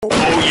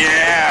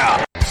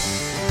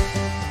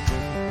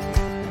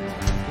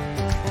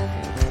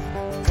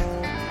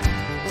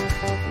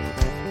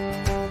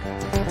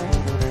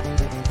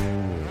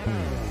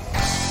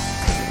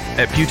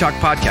At Pew Talk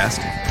Podcast,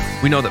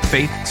 we know that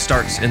faith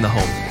starts in the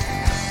home.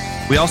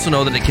 We also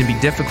know that it can be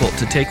difficult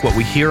to take what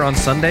we hear on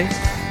Sunday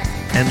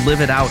and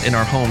live it out in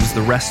our homes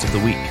the rest of the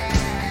week.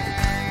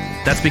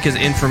 That's because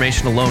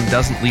information alone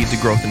doesn't lead to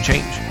growth and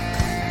change.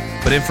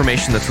 But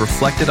information that's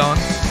reflected on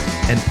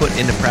and put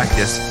into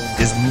practice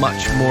is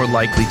much more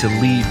likely to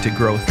lead to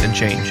growth and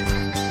change.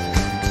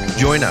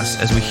 Join us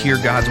as we hear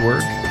God's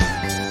Word,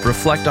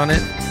 reflect on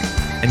it,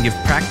 and give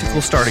practical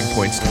starting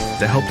points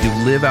to help you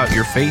live out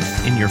your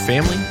faith in your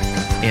family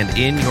and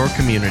in your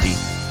community.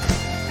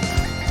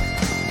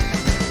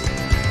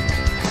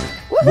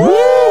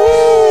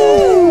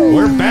 Woo!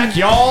 We're back,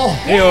 y'all.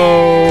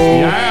 Yo!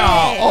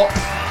 Yeah. Oh.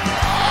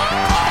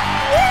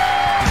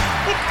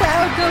 The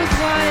crowd goes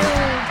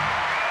wild.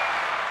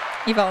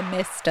 You've all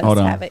missed us, Hold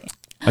on. haven't you?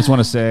 I just want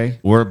to say,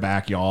 we're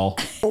back, y'all.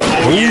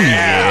 Oh,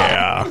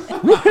 yeah!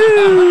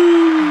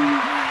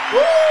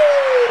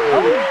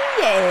 Oh,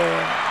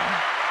 yeah.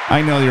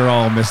 I know you're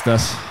all missed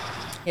us.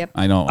 Yep.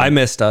 I know. I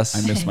missed us.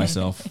 I missed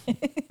myself.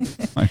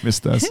 I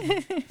missed us.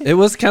 It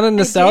was kind of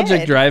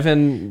nostalgic did.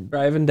 driving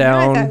I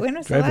down, thought, when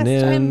was the driving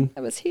last in. time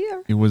I was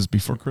here? It was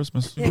before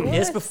Christmas. It It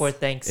is was. before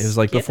Thanksgiving. It was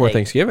like before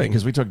Thanksgiving.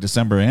 Because we took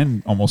December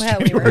and almost Well,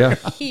 we January. were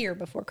Yeah. here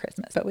before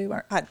Christmas, but we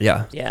weren't.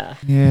 Yeah. Yeah.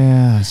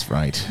 Yeah, that's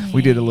right.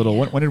 We did a little.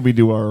 When did we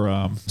do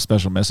our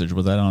special message?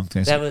 Was that on That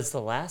Thanksgiving? was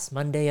the last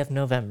Monday of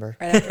November.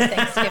 Right after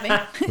Thanksgiving.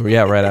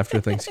 Yeah, right after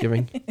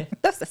Thanksgiving.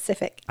 So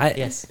specific.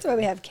 Yes. That's why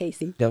we have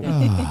Casey. Yep. He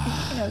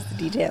knows the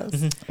details.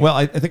 Well,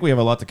 I think we have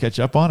a lot to catch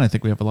up on. I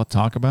think we have a lot to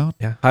talk about.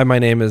 Yeah. Hi, my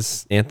name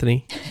is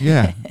Anthony.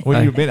 Yeah. Where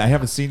have you been? I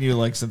haven't seen you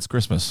like since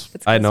Christmas.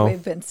 It's I 'cause know.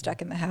 We've been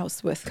stuck in the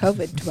house with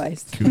COVID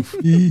twice.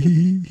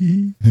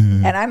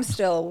 And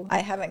I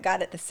haven't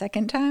got it the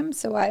second time,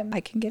 so I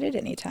can get it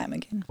anytime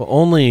again. Well,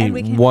 only And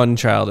we can- one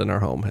child in our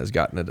home has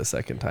gotten it a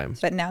second time.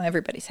 But now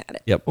everybody's had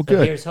it. Yep. Well, So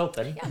good. here's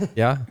hoping.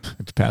 Yeah.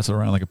 To pass it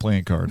around like a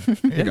playing card. Here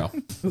you go.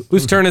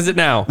 Whose turn is it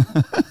now?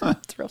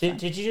 It's real fun.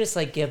 Did you just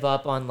like give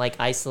up on like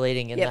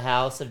isolating in Yep. the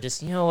house of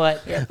just, you know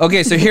what?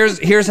 Okay, so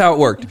here's how it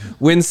worked.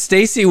 When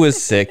Stacy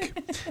was sick,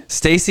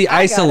 Stacy got a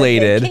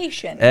isolated,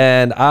 vacation.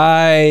 and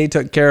I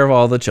took care of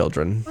all the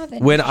children. Well,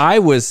 then When you I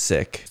was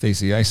sick,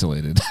 Stacy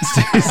isolated.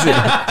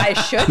 I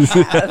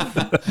should have.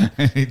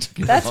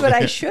 That's what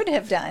I should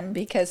have done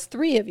because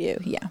 3 of you,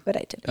 but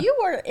I didn't. You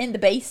were in the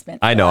basement.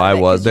 I for a know lot I of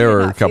it was. 'cause you There did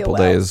were a not feel couple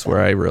well, days so.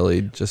 where I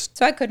really just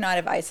So I could not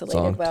have isolated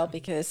Zonked. well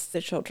because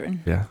the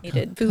children Yeah.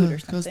 needed food or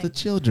Because something. the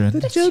children.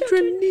 The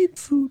children need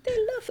food. They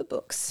love the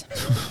books.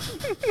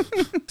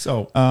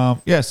 So,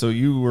 so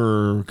you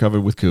were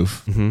covered with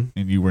coof, and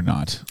you were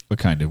not. What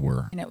kind of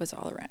were? And it was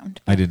all around.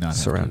 I did not have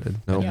surrounded.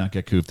 Coof. I No. did not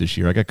get coof this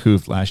year. I got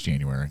coof last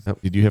January.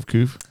 Yep. Did you have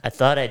coof? I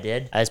thought I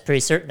did. I was pretty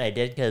certain I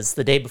did because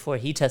the day before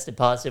he tested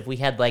positive, we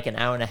had like an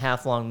hour and a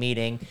half long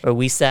meeting where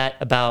we sat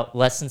about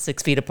less than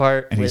 6 feet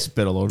apart. And he with-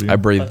 spit all over you. I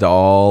breathed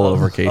all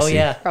over Casey. Oh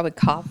yeah. Probably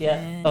coughing.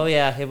 Yeah. Oh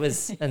yeah. It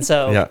was, and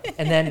so, Yeah.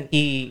 and then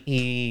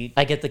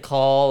I get the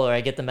call or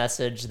I get the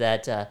message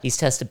that he's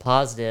tested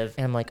positive,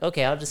 and I'm like,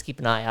 okay, I'll just keep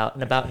an eye out.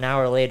 And about an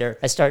hour later,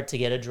 I start to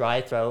get a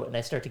dry throat, and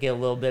I start to get a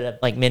little bit of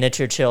like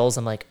miniature chills.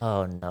 I'm like,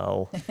 oh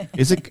no.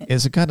 Is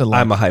it kind of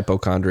like? I'm a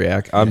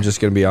hypochondriac. I'm just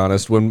gonna be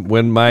honest.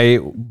 When my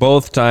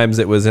both times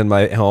it was in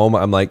my home,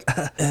 I'm like,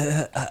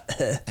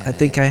 I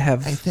think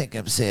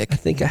I'm sick. I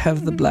think I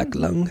have the black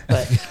lung.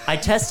 But I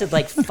tested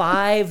like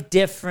 5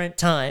 different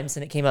times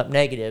and it came up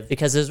negative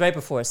because it was right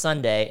before a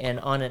Sunday. And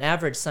on an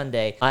average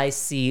Sunday, I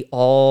see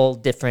all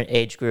different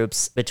age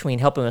groups between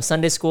helping with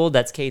Sunday school,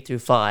 that's K through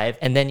 5.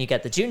 And then you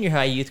got the junior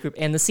high youth group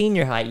and the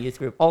senior high youth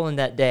group all in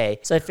that day.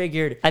 So I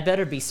figured I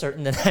better be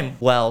certain that I'm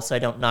well so I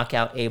don't knock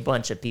out a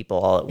bunch of people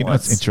all at You know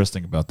what's once.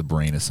 interesting about the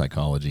brain of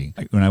psychology?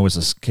 When I was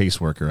a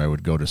caseworker, I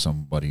would go to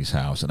somebody's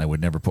house and I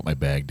would never put my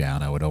bag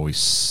down. I would always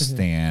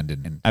stand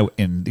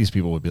and these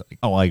people would be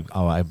like,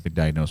 I've been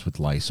diagnosed with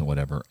lice and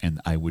whatever. And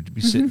I would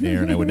be sitting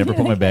there and I would never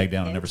put my bag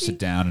down and never sit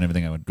down and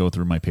everything. I would go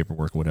through my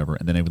paperwork or whatever.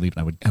 And then I would leave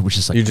and I was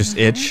just like, You just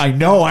itch. I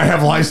know I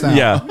have lice now.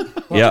 Yeah.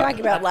 We're Yeah. talking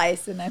about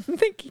lice, and I'm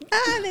thinking,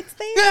 it's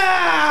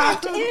there.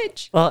 It's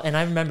itch. Well, and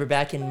I remember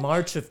back in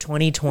March of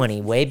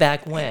 2020, way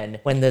back when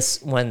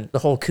the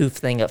whole coof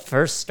thing at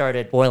first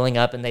started boiling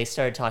up, and they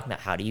started talking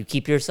about how do you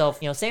keep yourself,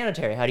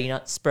 sanitary? How do you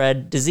not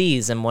spread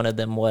disease? And one of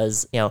them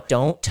was,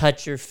 don't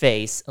touch your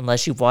face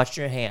unless you've washed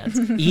your hands.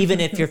 Even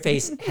if your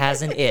face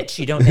has an itch,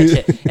 you don't itch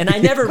it. And I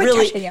never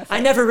touching your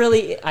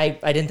face. I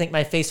didn't think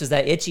my face was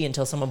that itchy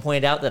until someone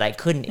pointed out that I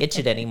couldn't itch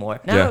it anymore.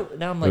 Yeah.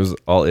 Now I'm It like, was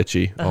all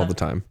itchy all the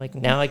time. like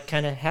now I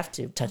kind of have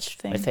to touch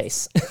my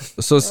face.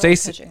 So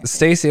touching it.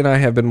 Stacy and I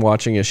have been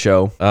watching a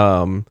show,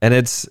 and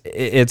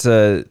it's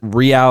a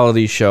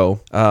reality show,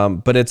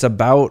 but it's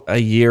about a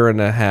year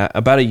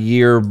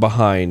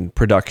behind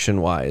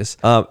production wise,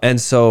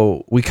 and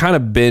so we kind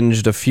of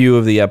binged a few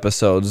of the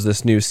episodes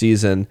this new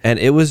season, and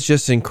it was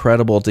just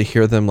incredible to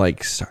hear them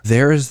like,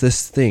 there is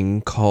this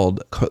thing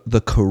called the We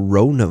haven't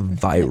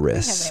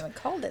coronavirus. even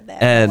called it that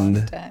for a long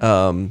And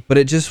time. but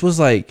it just was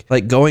like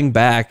going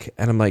back,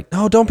 and I'm like,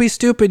 no, don't be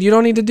stupid. You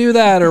don't need to do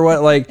that or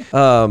what. Like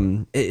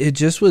it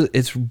just was.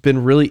 It's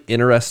been really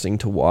interesting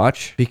to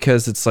watch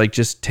because it's like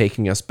just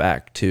taking us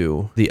back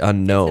to the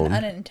unknown.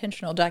 An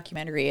unintentional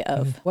documentary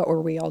of what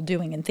were we all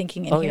doing and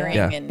thinking and hearing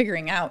Yeah. and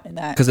figuring out in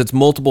that. Because it's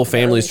multiple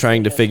families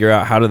trying to figure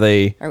out how do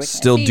they Are we gonna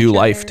still see do each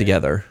life other?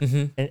 together.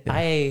 And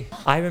I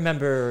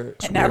remember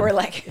And now we're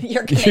like,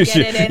 you're gonna get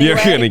it anyway. You're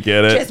gonna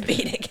get it. Just be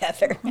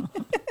together.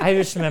 I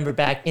just remember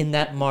back in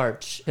that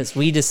March because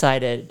we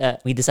decided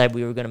we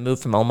were going to move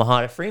from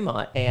Omaha to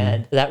Fremont,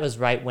 and that was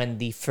right when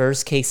the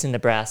first case in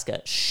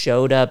Nebraska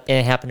showed up, and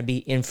it happened to be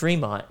in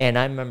Fremont. And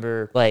I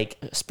remember like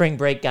spring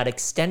break got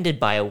extended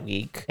by a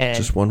week, and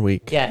Just 1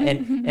 week. yeah,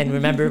 and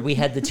remember we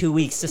had the 2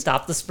 weeks to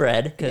stop the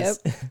spread. Because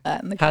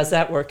how's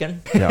that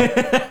working?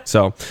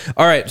 So,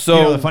 all right.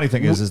 So the funny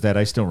thing is that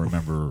I still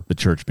remember the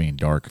church being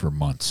dark for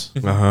months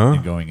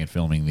and going and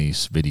filming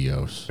these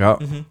videos yeah.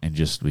 and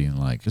just being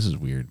like, this is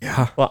weird.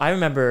 Yeah. Well, I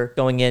remember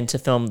going in to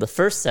film the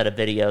first set of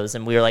videos,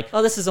 and we were like,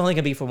 "Oh, this is only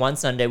going to be for one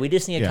Sunday. We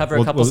just need to cover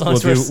a couple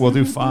songs we'll first." we'll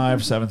do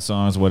 5, 7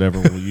 songs, whatever.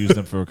 We'll use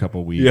them for a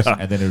couple weeks. Yeah.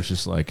 And then it was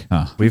just like,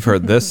 huh. We've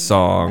heard this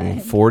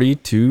song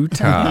 42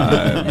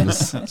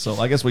 times. So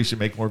I guess we should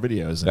make more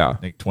videos. And Yeah.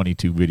 make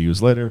 22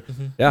 videos later.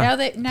 Yeah.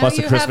 Now Plus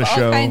the you Christmas have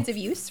all show. kinds of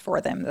use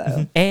for them,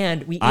 though.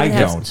 And we even I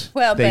have don't.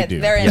 Well, they but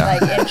do. they're in Yeah.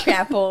 like in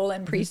chapel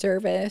and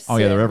pre-service. Oh,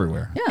 yeah, they're and-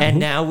 everywhere. Yeah. And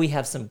now we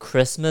have some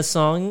Christmas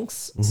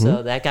songs,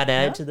 so that got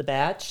added to the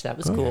batch. That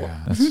was cool. Yeah,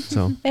 that's-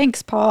 So,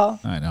 Thanks, Paul.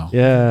 I know.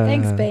 yeah.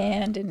 Thanks,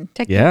 band and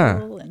technical.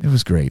 Yeah. And It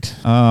was great.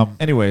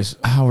 Anyways,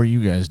 how are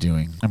you guys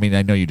doing? I mean,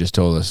 I know you just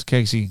told us,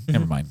 Casey.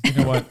 Never mind. You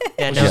know what?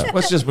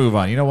 Let's just move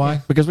on. You know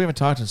why? Because we haven't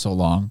talked in so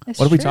long. That's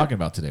What are we true. talking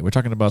about today? We're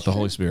talking about the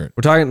Holy Spirit.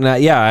 We're talking now.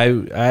 Yeah,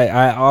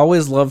 I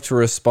always love to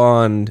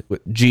respond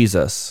with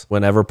Jesus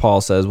whenever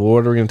Paul says, "Well,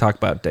 what are we going to talk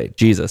about today?"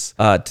 Jesus.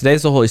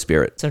 Today's the Holy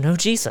Spirit. So no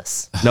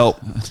Jesus. Nope.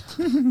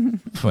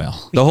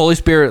 Well, The Holy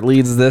Spirit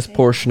leads this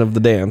portion of the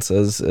dance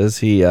as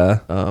he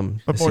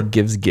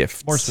gives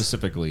gifts. more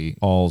specifically,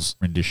 Paul's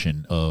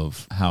rendition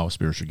of how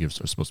spiritual gifts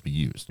are supposed to be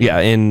used. Yeah,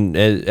 and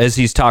as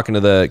he's talking to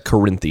the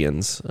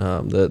Corinthians,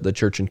 the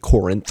church in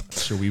Corinth.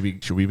 Should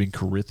we be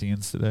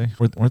Corinthians today?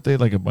 Weren't they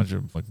like a bunch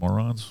of like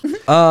morons?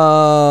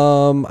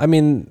 I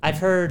mean, I've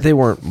heard they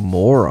weren't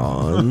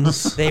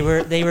morons. they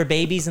were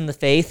babies in the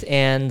faith,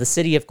 and the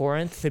city of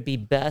Corinth could be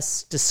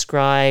best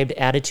described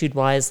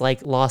attitude-wise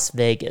like Las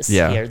Vegas.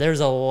 Yeah. Here, there's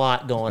a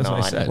lot going That's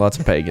what I on. said. Lots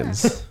of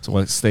pagans. So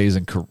what stays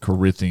in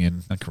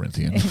Corinthian, not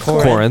Corinthian,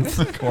 Corinth.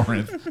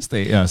 Corinth. What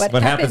What happens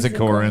in happens in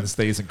Corinth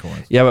stays in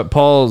Corinth. Yeah, but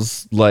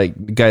Paul's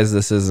like, guys,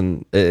 this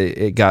isn't.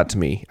 It got to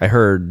me. I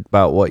heard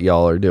about what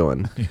y'all are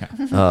doing.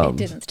 it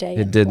didn't stay.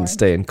 It didn't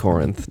stay in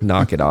Corinth.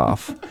 Knock it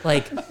off.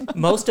 Like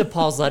most of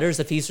Paul's letters,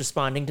 if he's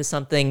responding to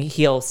something,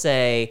 he'll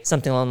say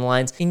something along the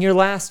lines, "In your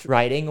last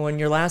writing or in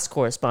your last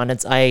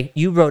correspondence,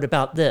 you wrote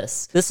about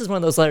this." This is one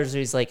of those letters where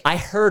he's like, "I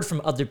heard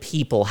from other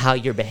people how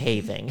you're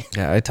behaving."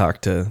 Yeah, I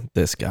talked to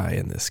this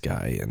guy,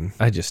 and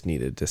I just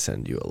needed to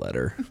send you a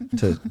letter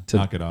to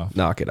Knock it off.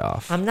 Knock it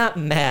off. I'm not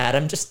mad.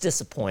 I'm just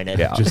disappointed.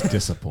 Yeah. Just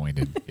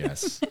disappointed.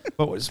 Yes.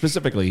 But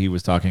specifically, he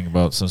was talking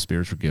about some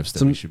spiritual gifts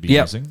that we should be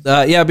yeah, using.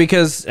 yeah,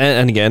 because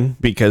and again,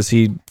 because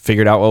he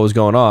figured out what was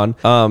going on.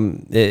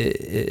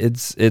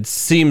 It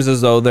seems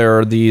as though there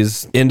are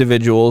these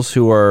individuals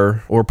who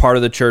are or part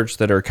of the church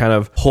that are kind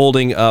of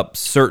holding up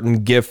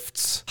certain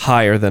gifts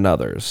higher than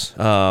others,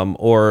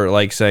 or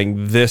like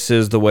saying this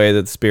is the way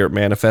that the Spirit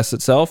manifests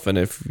itself, and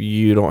if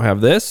you don't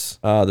have this,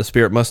 the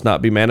Spirit must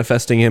not be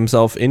manifesting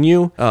Himself in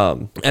you.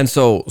 And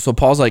so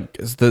Paul's like,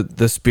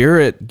 the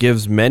Spirit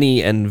gives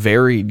many and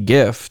varied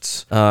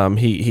gifts.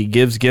 He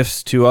gives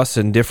gifts to us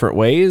in different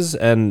ways.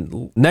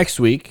 And next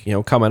week,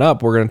 coming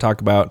up, we're going to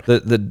talk about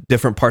the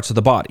different parts of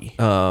the body.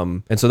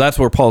 And so that's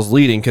where Paul's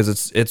leading,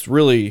 because it's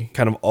really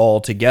kind of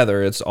all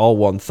together. It's all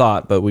one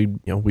thought, but we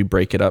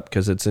break it up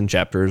because it's in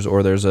chapters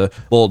or there's a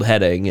bold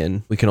heading,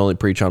 and we can only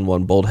preach on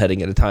one bold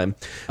heading at a time.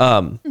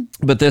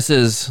 But this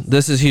is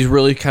he's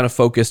really kind of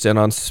focused in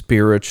on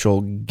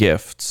spiritual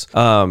gifts.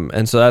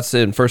 And so that's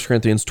in 1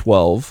 Corinthians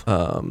 12.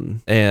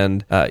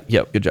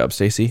 Good job,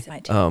 Stacy.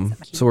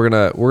 So we're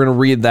gonna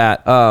read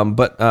that.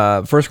 But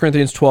 1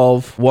 Corinthians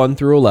 12, 1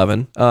 through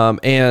 11.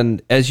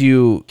 And as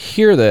you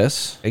hear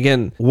this,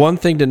 again, one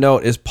thing to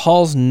note is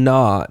Paul's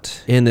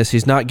not in this.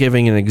 He's not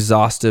giving an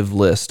exhaustive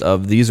list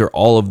of these are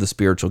all of the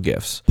spiritual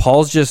gifts.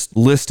 Paul's just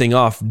listing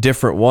off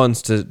different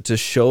ones to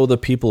show the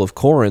people of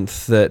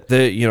Corinth that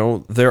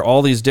they're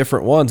all these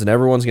different ones, and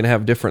everyone's going to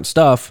have different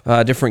stuff,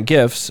 different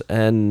gifts,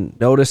 and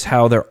notice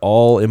how they're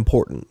all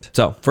important.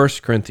 So 1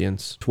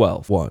 Corinthians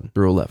 12, 1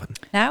 through 11.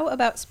 Now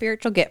about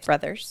spiritual gifts,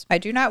 brothers. I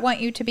do not want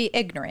you to be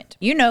ignorant.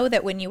 You know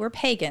that when you were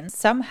pagans,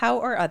 somehow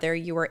or other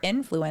you were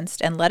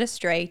influenced and led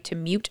astray to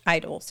mute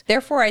idols.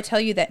 Therefore I tell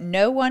you that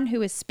no one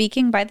who is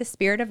speaking by the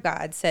Spirit of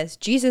God says,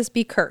 Jesus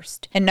be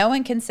cursed, and no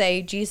one can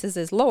say Jesus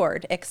is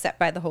Lord except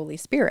by the Holy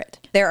Spirit.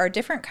 There are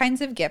different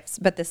kinds of gifts,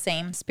 but the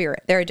same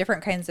Spirit. There are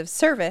different kinds of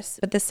service,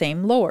 but the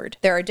same Lord.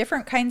 There are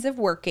different kinds of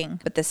working,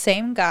 but the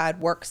same God God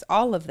works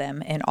all of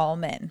them in all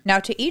men. Now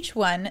to each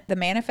one, the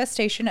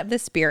manifestation of the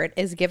Spirit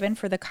is given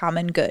for the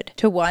common good.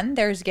 To one,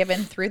 there is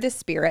given through the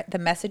Spirit the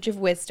message of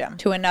wisdom.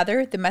 To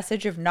another, the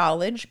message of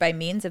knowledge by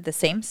means of the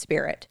same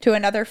Spirit. To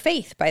another,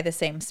 faith by the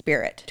same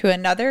Spirit. To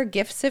another,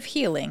 gifts of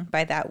healing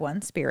by that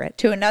one Spirit.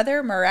 To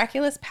another,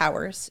 miraculous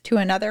powers. To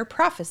another,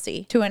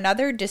 prophecy. To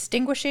another,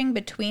 distinguishing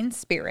between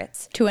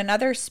spirits. To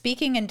another,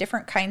 speaking in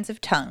different kinds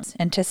of tongues.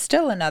 And to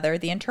still another,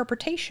 the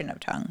interpretation of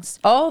tongues.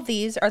 All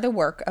these are the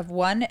work of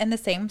one and the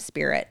same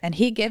Spirit, and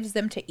he gives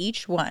them to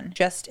each one,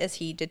 just as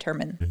he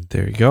determined.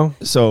 There you go.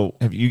 So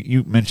have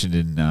you mentioned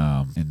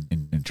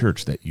in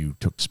church that you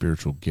took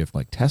spiritual gift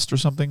like test or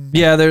something?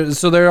 Yeah,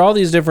 there are all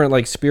these different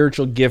like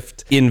spiritual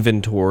gift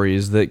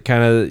inventories that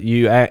kind of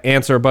you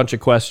answer a bunch of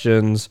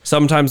questions.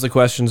 Sometimes the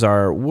questions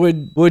are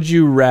would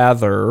you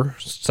rather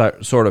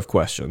sort of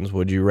questions.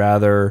 Would you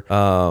rather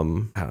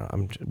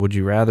would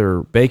you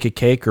rather bake a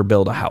cake or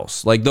build a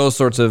house? Like those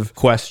sorts of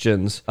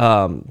questions.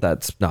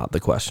 That's not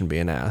the question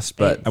being asked,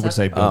 but I would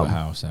say build a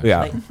house. Actually.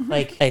 yeah.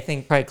 Like I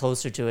think probably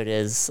closer to it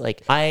is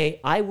like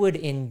I would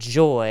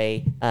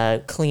enjoy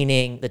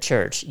cleaning the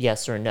church,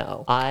 yes or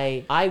no.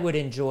 I would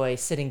enjoy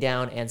sitting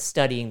down and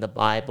studying the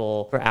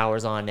Bible for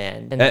hours on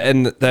end. Those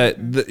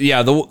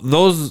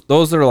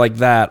that are like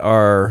that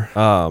are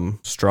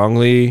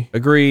strongly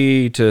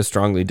agree to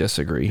strongly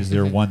disagree. Is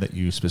there one that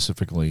you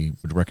specifically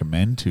would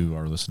recommend to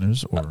our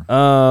listeners, or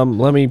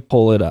let me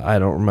pull it up. I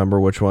don't remember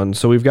which one.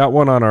 So we've got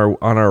one on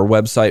our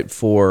website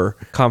for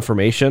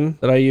confirmation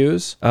that I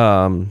use.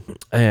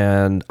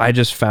 And I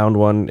just found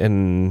one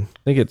in, I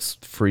think it's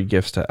free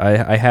gifts.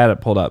 I had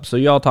it pulled up. So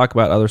y'all talk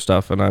about other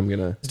stuff, and I'm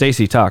gonna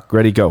Stacy talk.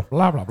 Ready, go.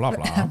 blah blah blah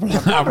blah blah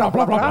blah blah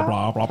blah blah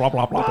blah blah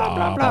blah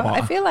blah blah blah?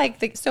 I feel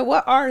like so.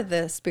 What are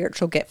the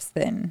spiritual gifts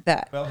then?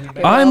 That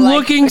I'm like,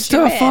 looking put you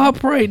stuff in?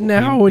 up right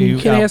now, and you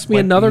can ask me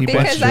when another he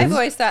question. Because I've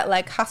always thought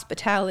like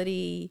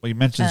hospitality, Well, he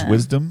mentions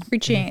wisdom.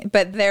 preaching,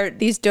 but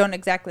these don't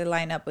exactly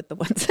line up with the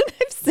ones that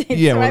I've seen.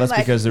 Yeah, So well, I'm that's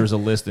like, because there's a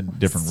list in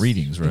different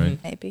readings, right?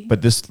 maybe.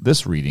 But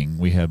this reading,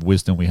 we have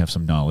wisdom, we have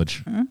some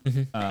knowledge,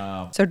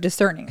 So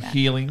discerning that,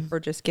 healing, or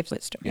just give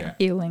wisdom, Yeah.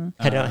 healing,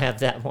 I don't have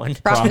that one.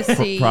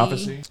 prophecy.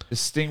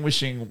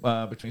 distinguishing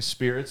between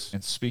spirits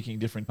and speaking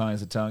different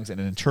kinds of tongues, and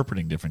then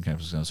interpreting different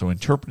kinds of tongues. So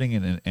interpreting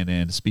and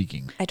then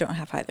speaking. I don't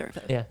have either of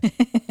those. Yeah.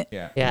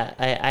 Yeah. Yeah,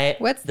 I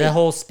What's the the-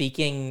 whole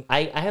speaking.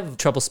 I have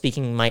trouble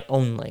speaking my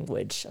own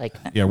language. Like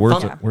Yeah,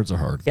 words fum- are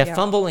hard. yeah,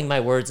 fumbling my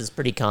words is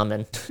pretty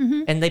common,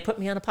 and they put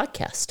me on a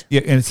podcast.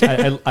 Yeah, and it's,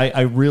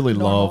 I really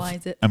love.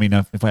 Normalize it. I mean,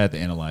 if I had to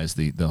analyze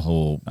the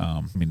whole,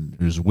 I mean,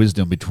 there's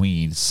wisdom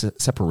between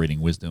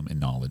separating wisdom and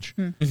knowledge,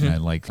 and I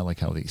like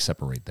how they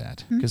separate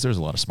that, because there's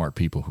a lot of smart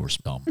people who are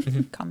dumb,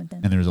 Common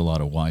sense. and there's a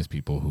lot of wise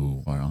people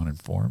who are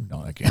uninformed.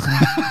 No, I can't.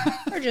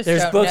 Or just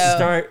There's don't book know.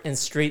 smart and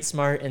street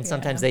smart, and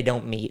sometimes they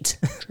don't meet.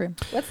 True.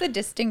 What's the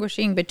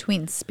distinguishing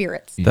between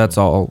spirits? That's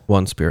all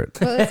one spirit.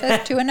 Well, it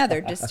says to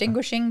another,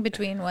 distinguishing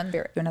between one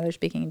spirit to another,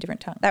 speaking in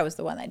different tongues. That was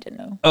the one I didn't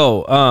know.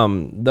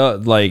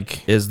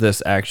 Is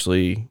this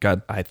actually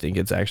God? I think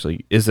it's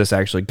actually, is this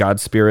actually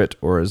God's spirit,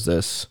 or is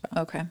this?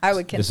 Okay. I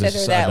would This consider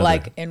is that another-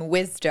 like in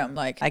wisdom,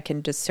 like I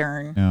can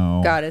discern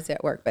No. God is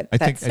at work, but I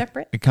that's think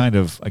separate. I kind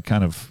of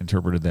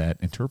interpreted that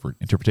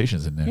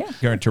interpretations in there. Yeah. You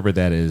gotta interpret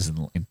that as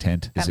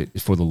intent. Is it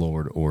for the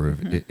Lord, or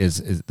is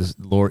the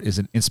Lord, is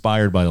it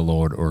inspired by the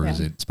Lord, or is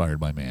Yeah. it inspired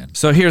by man?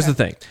 So here's the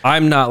thing.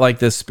 I'm not like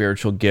this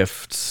spiritual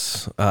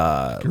gifts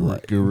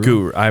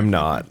guru. I'm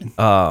not.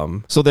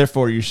 So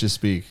therefore, you should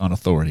speak on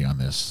authority on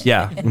this.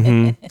 Yeah.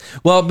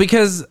 Well,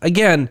 because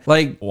again,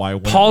 like Why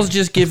wouldn't Paul's we?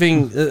 just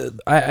giving.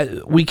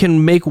 We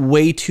can make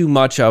way too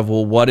much of,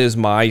 well, what is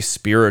my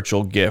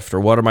spiritual gift, or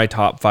what are my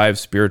top 5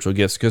 spiritual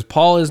gifts? Because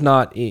Paul is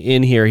not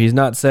in here. He's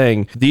not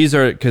saying these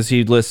are, because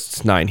he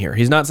lists 9 here.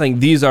 He's not saying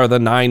these are the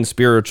 9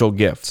 spiritual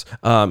gifts.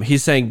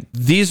 He's saying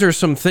these are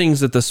some things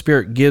that the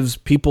Spirit gives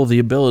people the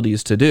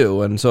abilities to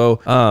do. And so,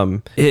 I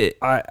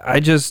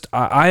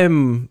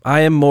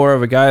am more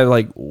of a guy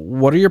like,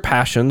 what are your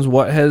passions?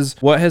 What has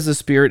the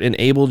Spirit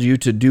enabled you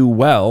to do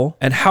well,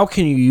 and how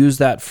can you use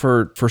that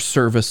for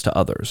service to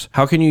others?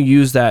 How can you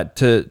use that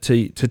to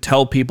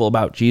tell people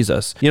about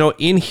Jesus? You know,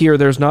 in here,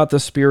 there's not the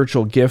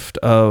spiritual gift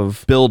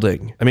of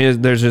building. I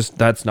mean,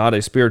 that's not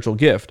a spiritual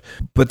gift,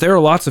 but there are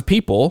lots of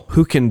people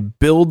who can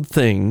build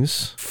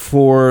things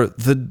for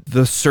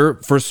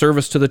for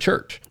service to the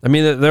church. I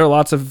mean, there are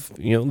lots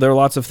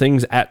of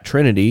things at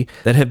Trinity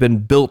that have been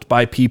built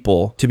by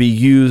people to be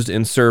used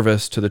in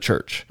service to the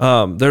church.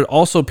 There are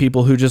also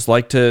people who just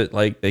like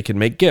they can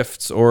make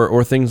gifts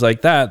or things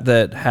like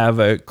that have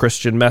a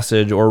Christian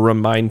message or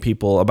remind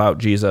people about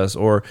Jesus,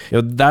 or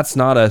that's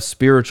not a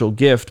spiritual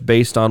gift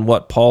based on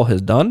what Paul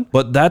has done,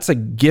 but that's a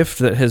gift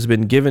that has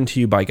been given to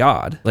you by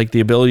God, like the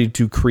ability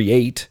to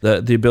create,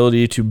 the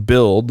ability to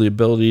build, the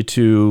ability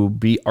to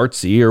be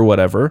artsy or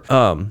whatever,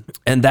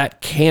 and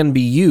that can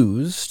be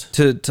used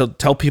to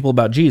tell people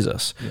about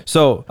Jesus.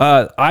 So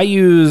I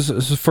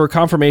use, for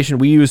confirmation,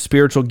 we use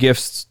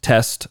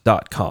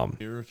spiritualgiftstest.com.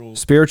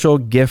 Spiritual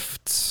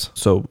gifts,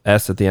 so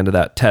S at the end of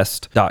that,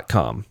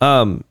 test.com.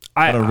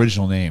 What an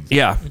original name.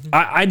 Yeah,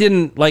 I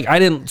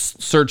didn't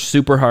search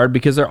super hard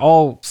because they're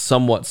all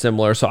somewhat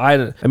similar. So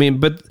I mean,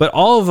 but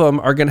all of them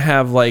are gonna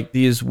have like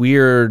these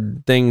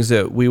weird things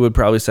that we would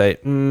probably say,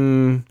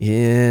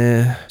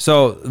 yeah.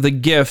 So the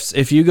gifts,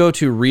 if you go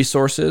to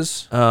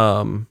resources,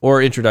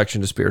 or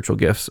introduction to spiritual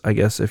gifts, I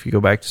guess if you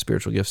go back to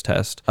spiritual gifts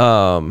test,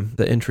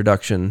 the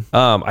introduction,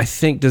 I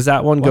think does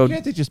that one Why go?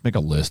 can't they just make a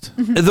list?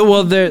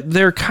 Well,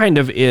 there kind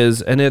of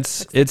is, and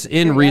it's in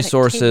periodic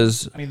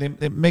resources. I mean,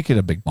 they make it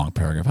a big long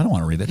paragraph. I don't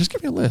want to read that. Just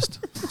give me a list.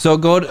 So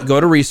go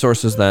to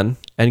resources then,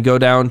 and go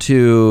down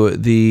to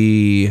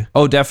the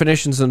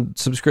definitions and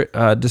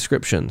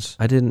descriptions.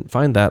 I didn't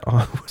find that.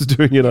 I was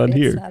doing it on It's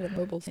here. not a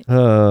mobile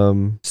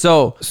thing.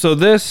 So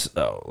this.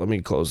 Oh, let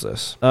me close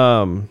this.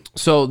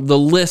 So the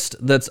list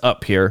that's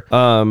up here,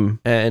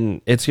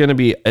 and it's going to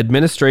be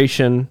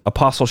administration,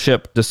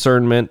 apostleship,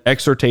 discernment,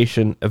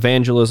 exhortation,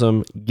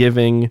 evangelism,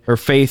 giving or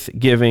faith,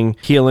 giving,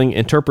 healing,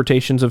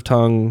 interpretations of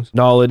tongues,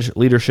 knowledge,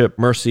 leadership,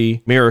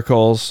 mercy,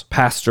 miracles,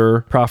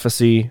 pastor,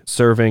 prophecy,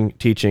 serving,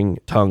 teaching,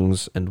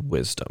 tongues, and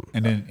wisdom.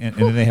 And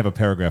then they have a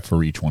paragraph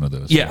for each one of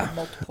those. Yeah.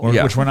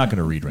 Yeah. Which we're not going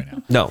to read right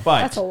now. No.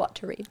 But That's a lot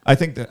to read. I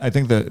think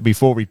that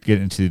before we get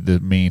into the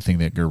main thing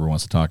that Gerber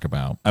wants to talk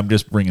about, I'm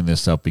just bringing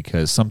this up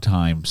because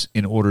sometimes,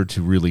 in order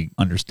to really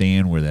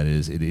understand where that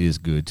is, it is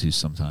good to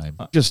sometimes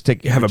just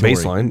take have a inventory.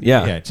 baseline.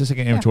 Yeah. Yeah, just take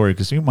an inventory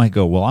because you might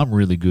go, well, I'm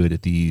really good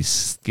at these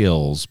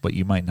skills, but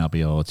you might not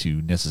be able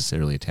to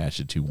necessarily attach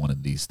it to one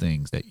of these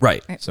things that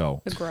Right.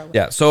 So To grow.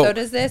 Yeah. So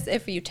does this,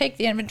 if you take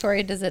the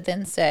inventory, does it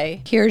then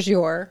say, here's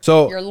your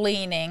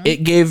leaning?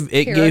 It gave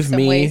Here are some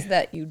me ways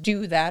that you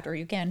do that or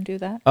you can do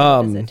that.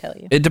 What does it tell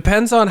you? It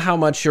depends on how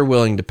much you're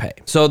willing to pay.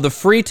 So the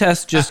free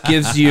test just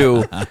gives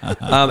you,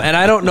 and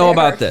I don't know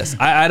about this.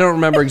 I don't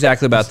remember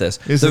exactly about this.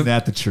 isn't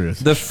that the truth?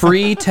 The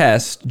free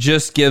test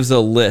just gives a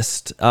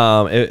list.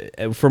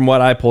 From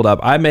what I pulled up,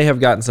 I may have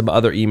gotten some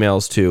other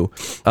emails too,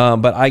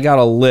 but I got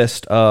a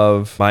list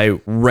of my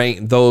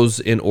rank, those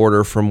in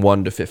order from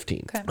 1 to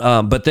 15. Okay.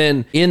 But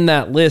then in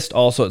that list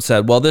also it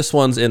said, well, this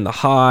one's in the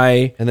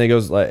high, and then it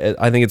goes like,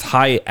 I think it's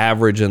high,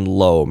 average, and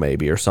low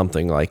maybe, or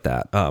something like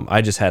that.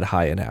 I just had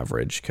high and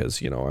average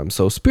because I'm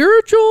so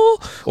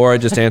spiritual. Or I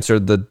just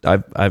answered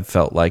I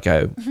felt like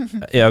I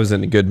was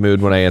in a good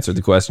mood when I answered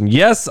the question.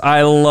 Yes,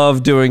 I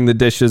love doing the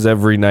dishes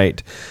every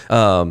night.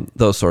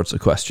 Those sorts of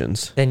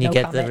questions. Then you No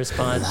get comment. the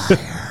response.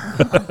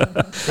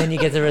 Then you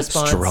get the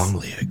response.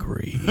 Strongly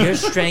agree. Your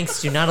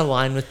strengths do not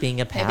align with being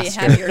a Maybe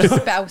pastor. have your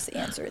spouse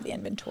answer the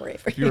inventory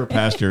for If you're you. a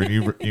pastor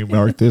and you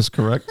marked this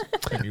correct,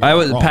 and you I were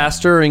was wrong.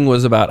 pastoring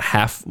was about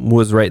half,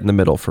 was right in the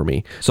middle for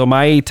me. So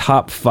my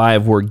top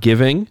 5 were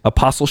giving,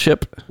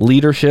 apostleship,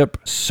 leadership,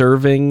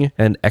 serving,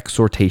 and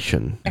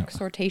exhortation.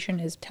 Exhortation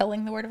is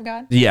telling the word of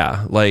God.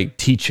 Yeah, like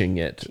teaching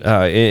it.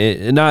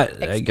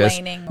 Not I guess.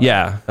 Explaining.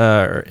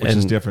 Yeah, which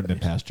is different than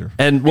pastor.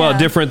 and well, Yeah.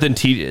 different than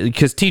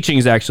because teaching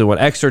is actually what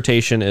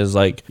exhortation is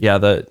like. Yeah,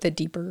 the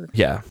deeper.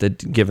 yeah, the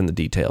given the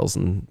details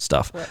and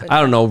stuff. What- I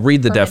don't know.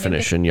 Read the hermeneutic?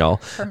 definition, y'all.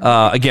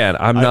 Hermeneutic? Again,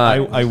 I'm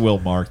not. I will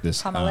mark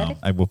this. Homiletic?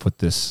 I will put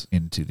this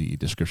into the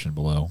description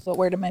below. What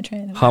word am I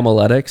trying to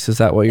Homiletics, is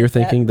that what you're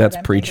thinking? what That's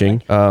I'm preaching.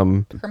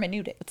 thinking?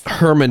 Hermeneutics.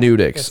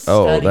 Hermeneutics. The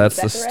Oh, study. that's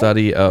Is the that right?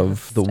 study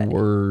of the Study.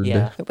 word.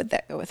 Yeah. Would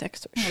that go with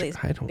exhortation?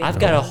 I don't I've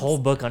got a whole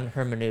book on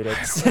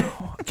hermeneutics.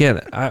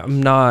 Again,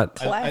 I'm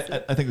not. I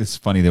think it's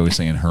funny they were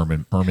saying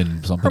Herman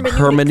something.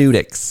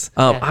 Hermeneutics.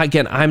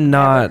 Again, I'm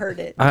not. heard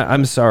it.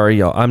 I'm sorry,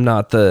 y'all. I'm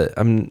not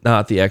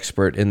the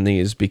expert in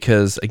these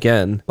because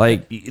again,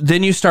 like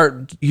then you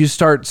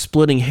start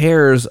splitting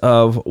hairs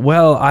of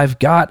well, I've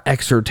got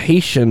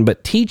exhortation,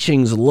 but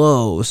teaching's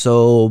low,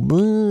 so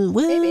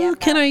Maybe I'm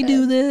can not I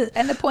do this?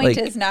 And the point Like-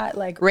 is not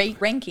like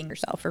ranking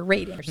yourself or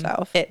rating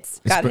yourself.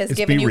 It's God has It's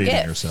given you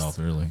berating gifts. yourself,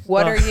 really.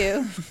 What Well- are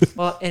you?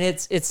 Well, and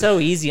it's so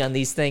easy on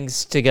these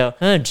things to go,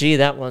 oh, gee,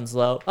 that one's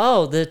low.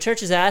 Oh, the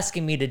church is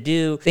asking me to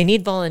do, they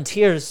need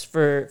volunteers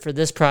for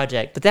this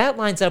project. But that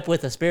lines up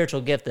with a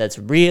spiritual gift that's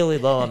really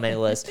low on my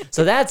list.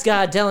 So that's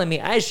God telling me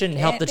I shouldn't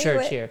help the Can't do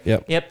church it.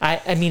 here. Yep.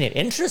 I mean, it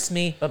interests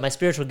me, but my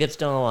spiritual gifts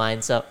don't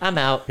align. So I'm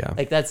out. Yeah.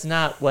 Like, that's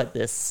not what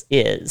this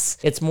is.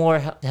 It's more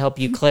to help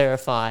you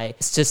clarify.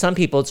 To some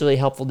people, it's really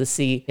helpful to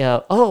see,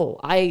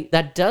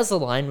 that does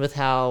align with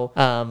how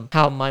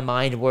my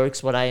mind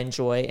works, what I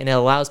enjoy, and it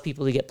allows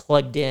people to get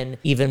plugged in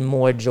even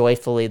more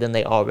joyfully than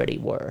they already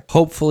were.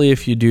 Hopefully,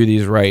 if you do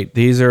these right,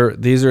 these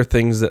are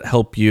things that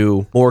help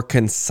you more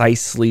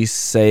concisely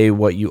say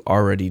what you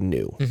already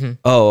knew.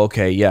 Oh,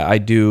 okay, yeah, I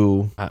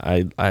do.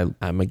 I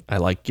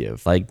like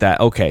give like that.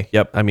 Okay,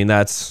 yep. I mean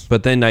that's.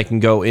 But then I can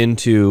go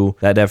into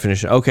that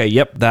definition. Okay,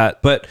 yep,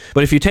 that. But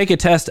if you take a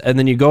test and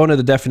then you go into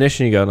the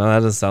definition, you go, no, that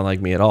doesn't sound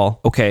like me at all.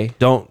 Okay,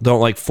 don't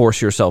like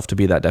force yourself to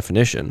be that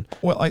definition.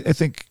 Well, I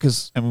think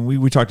because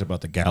we talked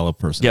about the Gallup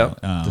person.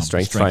 Yep, the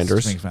Strength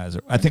Finders.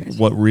 I think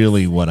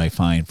what I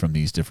find from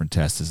these different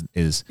tests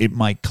is it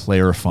might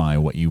clarify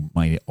what you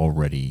might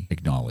already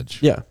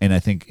acknowledge. Yeah. And I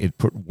think it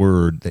put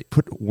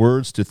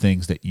words to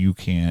things that you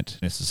can't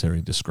necessarily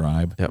necessarily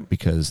describe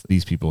because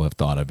these people have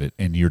thought of it,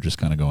 and you're just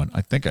kind of going,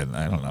 I think I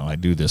don't know, I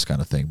do this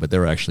kind of thing, but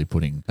they're actually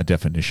putting a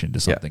definition to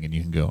something, and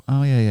you can go,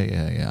 oh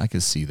yeah, I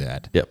can see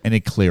that, and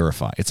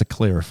it's a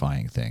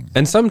clarifying thing.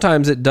 And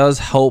sometimes it does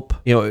help.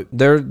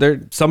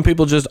 There some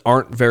people just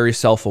aren't very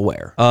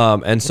self-aware,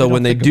 and so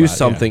when they do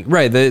something,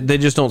 they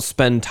just don't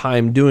spend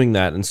time doing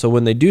that, and so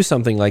when they do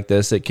something like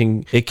this, it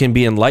can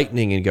be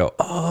enlightening and go,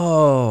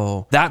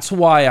 oh, that's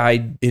why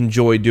I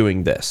enjoy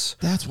doing this.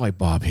 That's why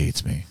Bob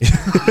hates me.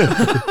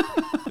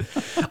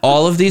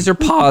 All of these are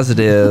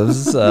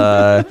positives.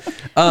 I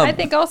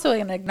think also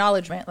an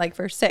acknowledgement, like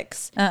verse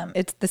 6,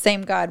 it's the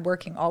same God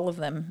working all of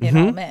them in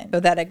all men. So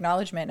that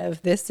acknowledgement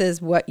of this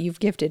is what you've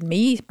gifted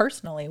me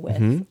personally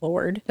with,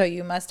 Lord. So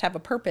you must have a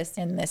purpose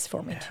in this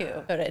for me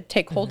too. So to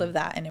take hold of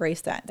that and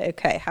embrace that.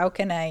 Okay, how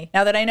can I,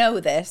 now that I know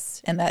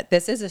this and that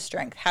this is a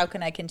strength, how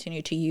can I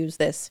continue to use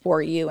this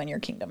for you and your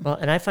kingdom? Well,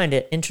 and I find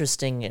it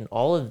interesting in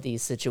all of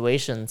these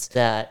situations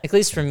that, at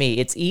least for me,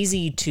 it's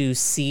easy to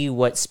see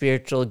what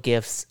spiritual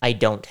gifts I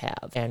don't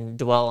have and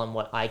dwell on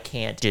what I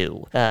can't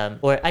do.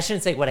 Or I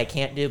shouldn't say what I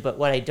can't do, but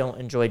what I don't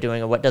enjoy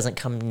doing or what doesn't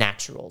come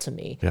natural to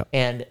me. Yeah.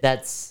 And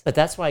that's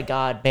why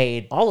God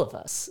made all of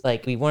us.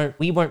 Like we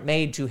weren't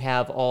made to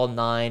have all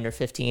 9 or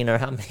 15 or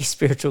how many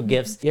spiritual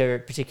gifts your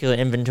particular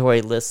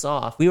inventory lists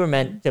off. We were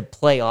meant to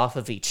play off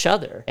of each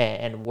other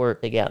and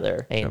work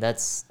together. And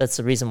that's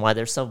the reason why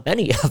there's so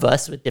many of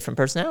us with different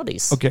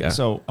personalities. Okay,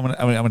 so I'm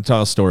gonna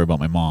tell a story about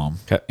my mom,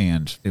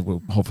 and it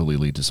will hopefully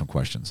lead to some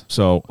questions.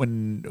 So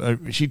when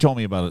she told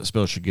me about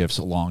spiritual gifts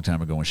a long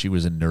time ago, when she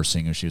was in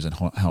nursing or she was in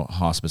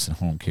hospice and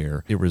home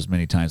care, there was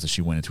many times that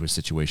she went into a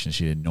situation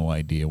she had no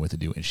idea what to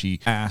do, and she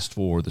asked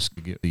for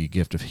the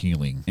gift of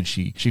healing, and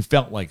she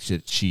felt like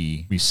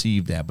she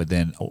received that, but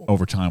then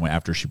over time,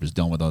 after she was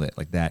done with all that,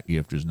 like that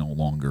gift is no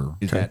longer.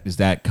 Is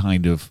that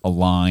kind of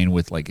align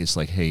with like, it's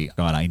like, hey,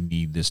 God, I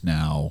need this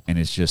now, and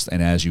it's just,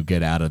 and as you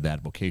get out of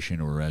that vocation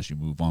or as you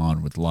move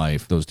on with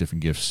life, those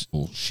different gifts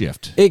will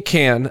shift. It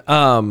can,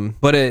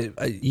 but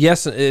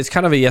it's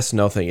kind of a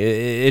yes/no thing.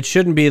 It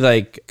shouldn't be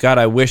like, God,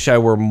 I wish I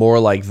were more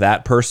like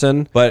that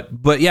person,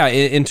 but yeah,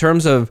 in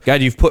terms of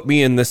God, you've put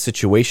me in this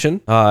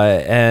situation,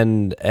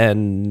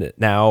 and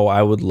now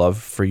I would love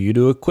for you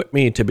to equip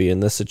me to be in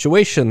this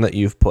situation that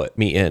you've put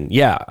me in.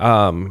 Yeah,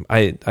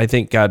 I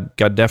think God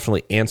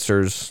definitely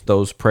answers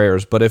those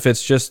prayers, but if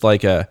it's just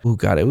like oh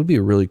God, it would be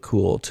really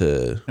cool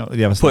to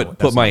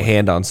put my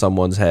hand on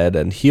someone's head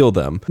and heal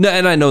them. No,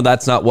 and I know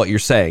that's not what you're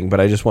saying, but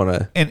I just want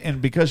to.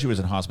 And because she was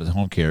in hospice and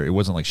home care, it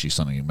wasn't like she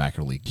suddenly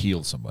immaculately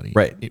healed somebody.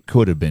 Right. It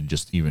could have been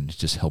just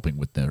helping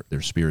with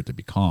their spirit to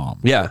be calm.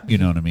 Yeah. You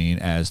know what I mean?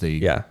 As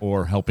they,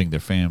 or helping their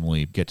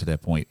family get to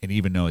that point. And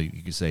even though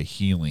you could say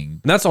healing.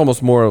 And that's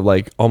almost more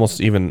like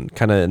almost even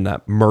kind of in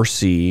that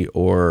mercy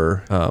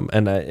or,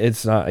 and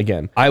it's not,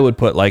 again, I would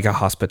put like a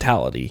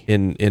hospitality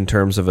in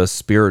terms of a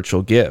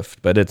spiritual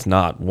gift, but it's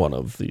not one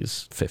of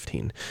these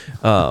 15.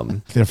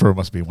 Therefore, it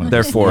must be one of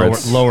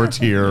it's lower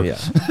tier. Yeah.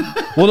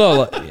 Well,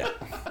 no, yeah.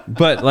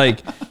 But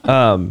like,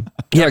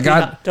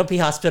 God, don't be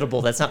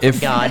hospitable. That's not from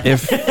God.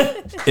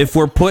 If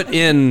we're put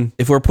in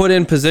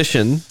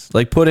positions,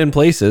 like put in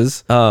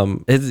places,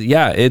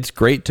 it's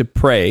great to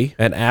pray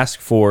and ask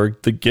for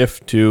the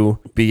gift to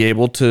be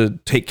able to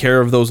take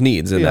care of those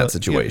needs in that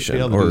situation, be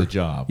able to do the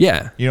job.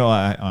 Yeah,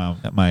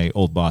 my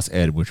old boss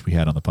Ed, which we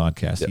had on the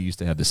podcast, he used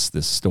to have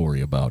this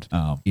story about,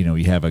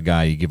 you have a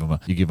guy, you give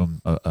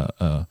him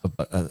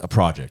a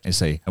project and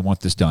say, I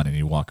want this done, and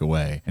you walk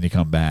away, and you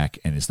come back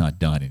and it's not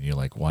done, and you're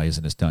like, why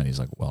isn't this done? He's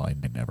like, well, I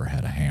never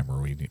had a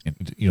hammer,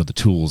 the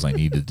tools I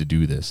needed to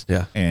do this.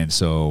 Yeah. And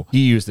so he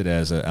used it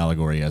as an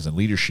allegory, as in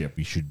leadership.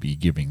 We should be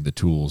giving the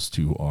tools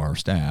to our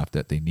staff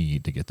that they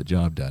need to get the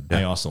job done. Yeah.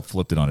 I also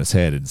flipped it on its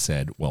head and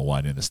said, well,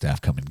 why didn't the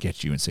staff come and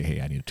get you and say, hey,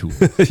 I need a tool?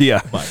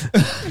 Yeah. But,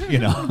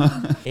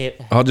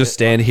 I'll just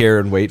stand here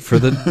and wait for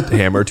the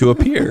hammer to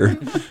appear.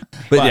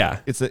 But yeah,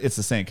 it's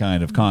the same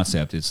kind of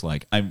concept. It's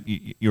like,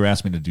 you're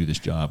asking me to do this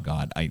job,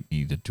 God. I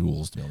need the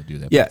tools to be able to do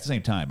that. But at the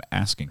same time,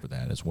 asking for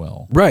that as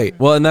well. Right.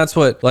 Well, and that's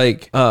what,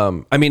 like,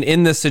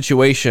 in this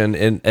situation,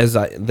 and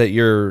that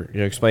you're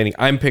explaining,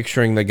 I'm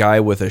picturing the guy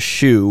with a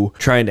shoe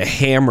trying to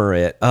hammer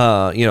it,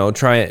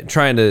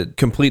 trying to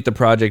complete the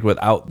project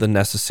without the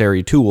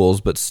necessary tools,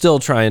 but still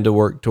trying to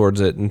work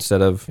towards it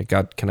instead of,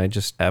 God, can I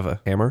just have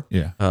a hammer?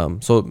 Yeah.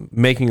 So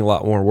making a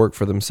lot more work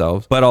for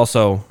themselves, but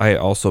also I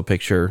also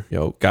picture,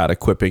 God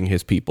equipping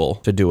his people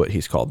to do what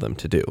he's called them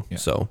to do. Yeah.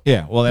 So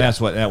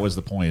that was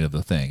the point of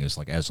the thing. It's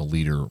like, as a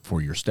leader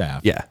for your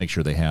staff, make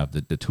sure they have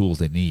the tools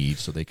they need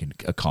so they can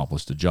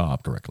accomplish the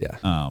job correctly.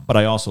 Yeah. But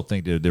I also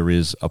think that there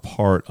is a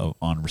part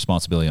on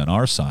responsibility on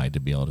our side to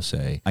be able to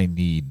say, I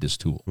need this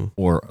tool.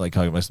 Or like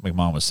how my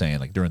mom was saying,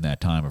 like during that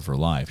time of her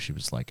life, she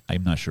was like,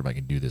 I'm not sure if I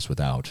can do this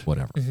without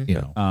whatever,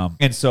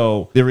 and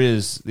so there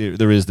is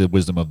the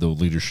wisdom of the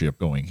leadership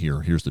going,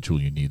 here's the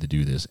tool you need to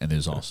do this. And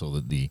there's also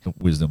the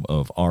wisdom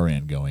of our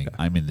end going,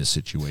 I'm in this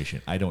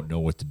situation. I don't know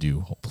what to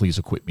do. Please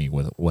equip me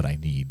with what I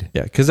need.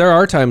 Yeah, because there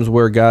are times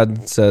where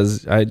God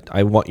says,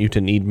 I want you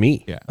to need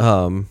me. Yeah.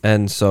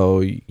 And so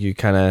you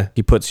kind of,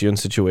 he puts you in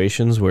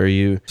situations where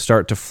you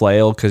start to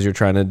flail because you're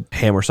trying to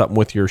hammer something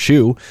with your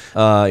shoe.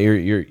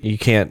 You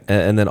can't,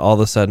 and then all of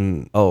a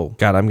sudden, oh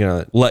God, I'm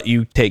going to let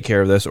you take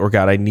care of this, or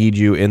God, I need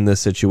you in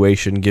this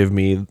situation. Give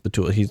me the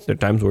tool. There are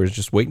times where he's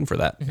just waiting for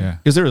that. Yeah.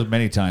 Because there was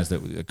many times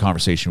that a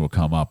conversation will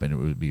come up and it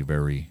would be a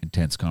very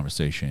intense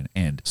conversation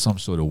and some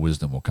sort of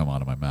wisdom will come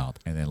out of my mouth.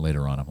 And then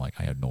later on, I'm like,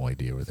 I had no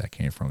idea where that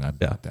came from. I'm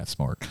not that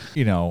smart,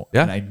 Yeah.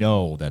 And I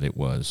know that it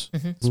was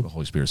the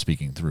Holy Spirit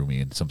speaking through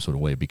me in some sort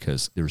of way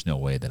because there's no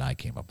way that I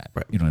came up with it.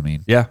 Right. You know what I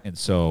mean? Yeah. And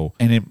so,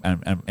 and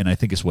I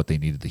think it's what they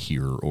needed to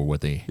hear or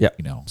what they,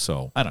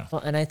 so I don't know.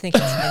 Well, and I think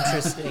it's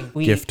interesting.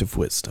 Gift of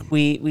wisdom.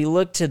 We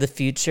look to the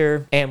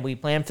future and we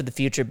plan for the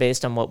future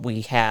based on what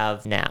we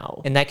have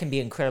now. And that can be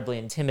incredibly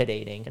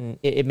intimidating. And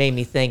it made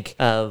me think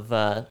of,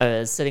 I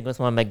was sitting with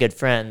one of my good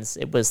friends.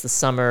 It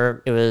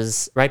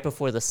was right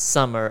before the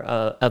summer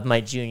of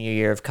my junior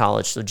year of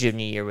college. So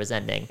junior year was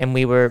ending. And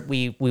we were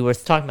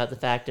talking about the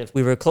fact of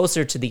we were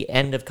closer to the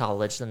end of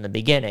college than the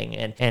beginning.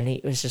 And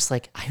he was just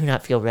like, I do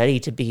not feel ready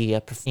to be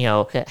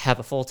to have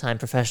a full-time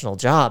professional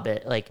job.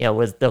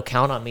 They'll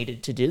count on me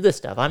to do this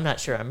stuff. I'm not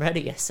sure I'm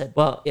ready. I said,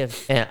 well,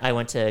 if I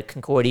went to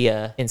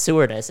Concordia in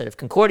Seward, I said, if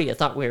Concordia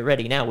thought we were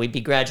ready now, we'd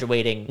be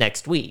graduating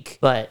next week,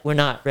 but we're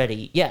not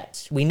ready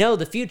yet. We know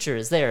the future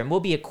is there and we'll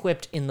be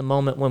equipped in the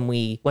moment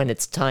when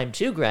it's time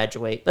to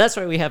graduate. But that's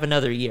why we have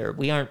another year.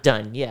 We aren't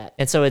done yet.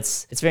 And so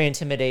it's very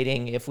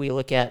intimidating if we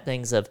look at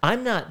things of,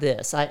 I'm not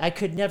this. I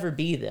could never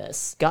be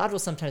this. God will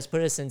sometimes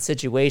put us in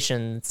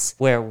situations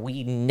where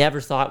we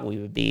never thought we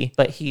would be,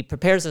 but he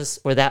prepares us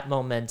for that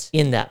moment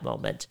in that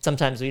moment.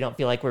 Sometimes we don't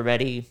feel like we're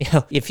ready.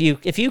 If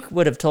you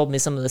would have told me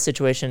some of the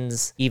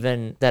situations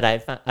even that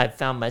I've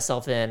found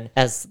myself in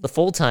as the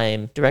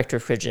full-time director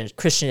of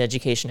Christian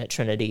education at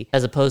Trinity,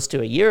 as opposed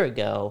to a year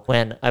ago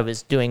when I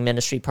was doing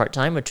ministry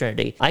part-time with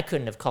Trinity, I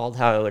couldn't have called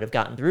how I would have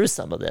gotten through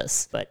some of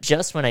this. But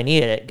just when I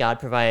needed it, God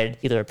provided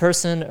either a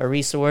person, a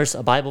resource,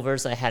 a Bible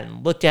verse I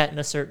hadn't looked at in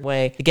a certain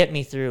way to get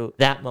me through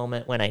that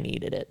moment when I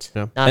needed it.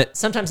 Yeah.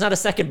 Sometimes not a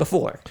second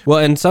before. Well,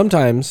 and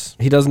sometimes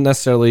he doesn't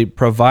necessarily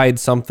provide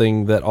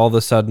something that all of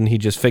a sudden he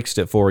just fixed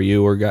it for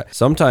you,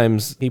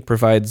 sometimes he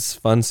provides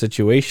fun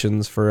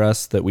situations for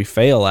us that we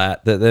fail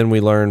at that then we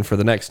learn for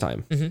the next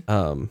time.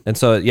 And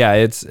so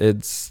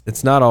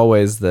it's not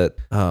always that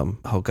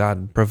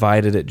God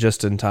provided it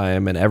just in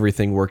time and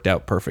everything worked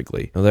out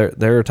perfectly.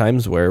 There are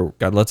times where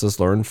God lets us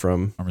learn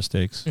from Our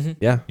mistakes.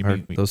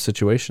 those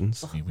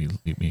situations. We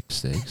make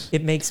mistakes.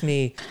 It makes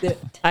me.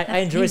 I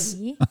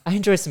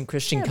enjoy some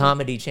Christian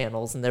comedy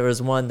channels, and there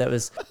was one that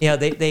was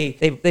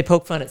they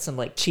poke fun at some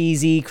like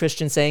cheesy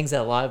Christian sayings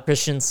that a lot of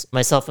Christians,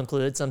 myself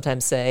included,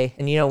 sometimes say.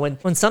 And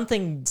when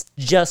something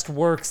just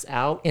works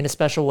out in a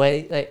special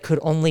way, that could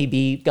only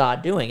be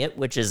God doing it,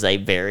 which is a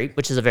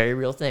very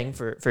real thing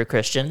for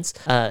Christians.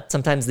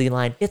 Sometimes the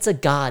line, "It's a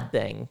God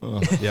thing."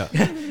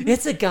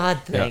 It's a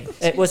God thing.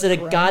 Yeah. Was it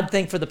a God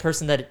thing for the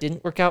person that it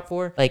didn't work out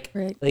for?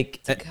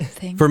 It's a good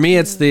thing. For me,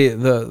 it's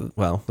the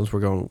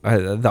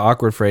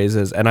awkward phrase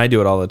is, and I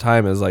do it all the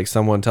time, is like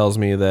someone tells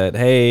me that,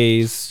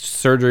 hey,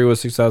 surgery was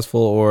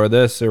successful or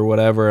this or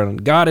whatever,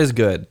 and God is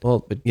good.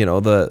 Well, but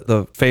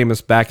the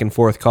famous back and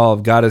forth call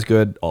of God is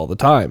good all the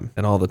time,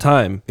 and all the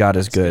time God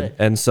is good.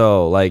 And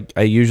so like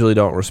I usually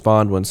don't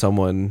respond when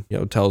someone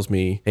tells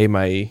me, hey,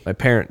 my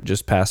parent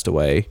just passed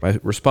away. My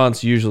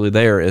response usually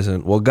there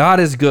isn't, well, God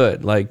is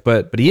good,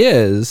 but he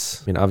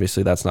is. I mean,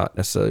 obviously that's not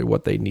necessarily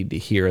what they need to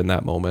hear in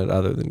that moment,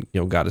 other than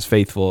God is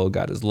faithful,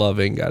 God is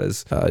loving, God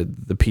is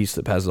the peace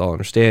that passes all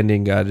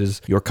understanding, God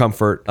is your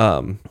comfort.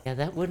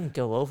 That wouldn't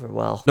go over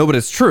well. No, but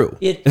it's true.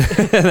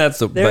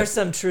 There's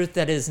some truth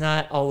that is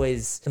not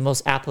always the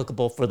most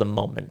applicable for the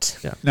moment.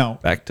 Yeah. No.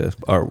 Back to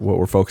what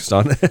we're focused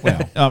on.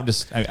 Well,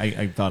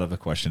 I thought of a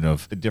question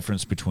of the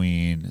difference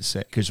between,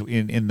 because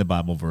in the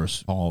Bible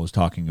verse, Paul was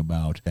talking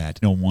about that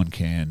no one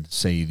can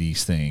say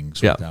these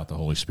things without the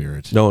Holy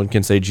Spirit. No one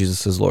can say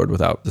Jesus is Lord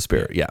without the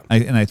Spirit. Yeah.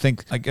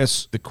 I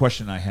guess the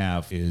question I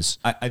have is,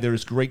 there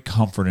is great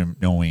comfort in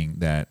knowing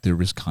that there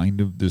is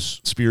kind of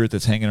this Spirit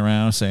that's hanging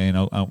around saying,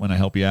 "Oh, when I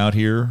help you out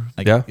here."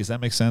 Does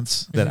that make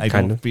sense? That I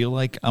don't feel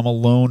like I'm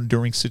alone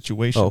during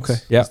situations. Oh, okay.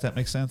 Yeah. Does that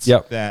make sense?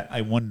 Yep. That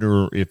I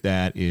wonder if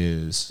that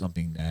is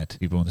something that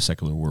people in the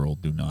secular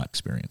world do not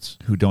experience,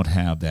 who don't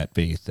have that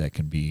faith that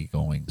can be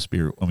going,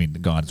 Spirit. I mean,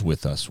 God's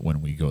with us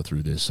when we go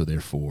through this, so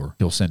therefore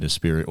He'll send His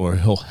Spirit or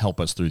He'll help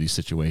us through these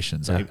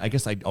situations. Yeah. I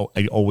guess I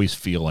always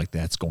feel like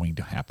that's going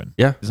to happen.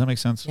 Yeah. Does that make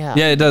sense? Yeah.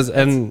 Yeah, it does.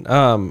 And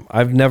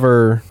I've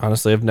never.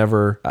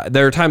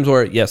 There are times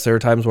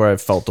where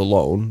I've felt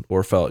alone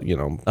or felt,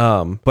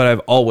 but I've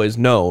always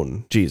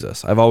known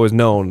Jesus. I've always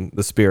known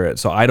the Spirit.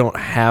 So I don't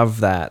have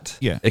that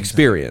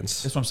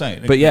experience. That's what I'm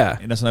saying. But yeah.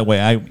 And that's the way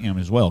I am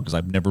as well, because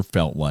I've never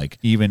felt like,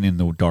 even in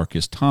the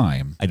darkest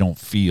time, I don't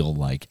feel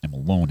like I'm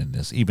alone in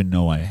this, even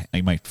though I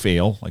might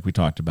fail, like we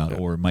talked about,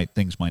 or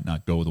things might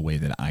not go the way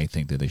that I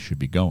think that they should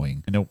be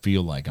going. I don't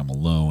feel like I'm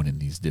alone in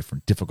these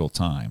difficult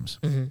times,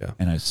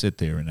 and I sit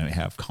there and I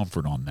have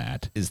comfort on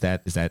that. Is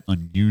that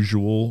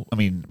unusual? I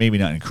mean, maybe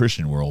not in a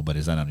Christian world, but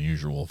is that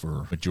unusual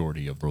for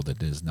majority of the world that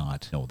does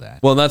not know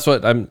that? Well, that's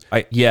what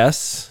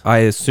yes, I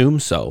assume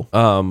so.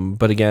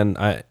 But again,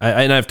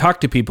 I've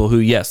talked to people who,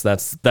 yes,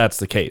 that's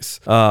the case.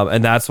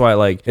 And that's why,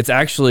 like, it's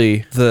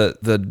actually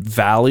the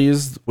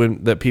valleys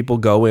that people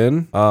go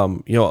in,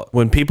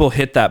 when people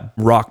hit that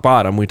rock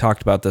bottom, we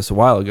talked about this a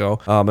while ago,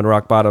 and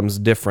rock bottom's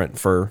different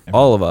for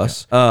all of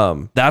us.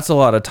 That's a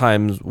lot of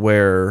times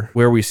where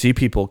we see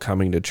people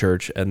coming to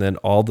church, and then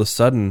all of a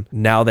sudden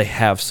now they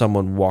have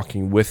someone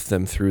walking with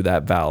them through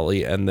that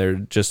valley, and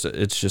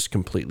it's just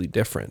completely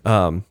different.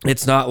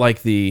 It's not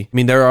like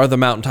there are the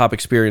mountaintop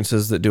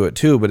experiences that do it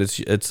too, but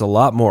it's a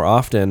lot more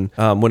often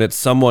when it's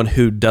someone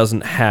who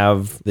doesn't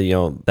have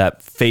that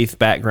faith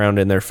background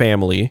in their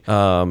family,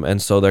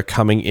 and so they're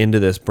coming into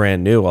this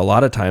brand new. A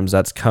lot of times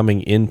that's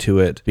coming into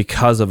it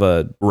because of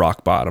a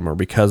rock bottom or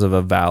because of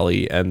a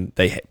valley, and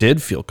they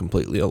did feel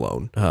completely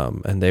alone,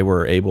 and they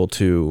were able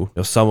to,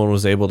 someone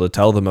was able to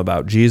tell them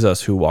about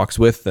Jesus who walks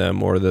with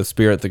them, or the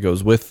Spirit that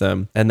goes with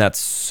them, and that's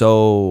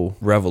so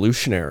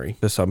revolutionary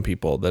to some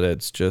people that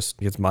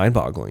it's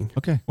mind-boggling.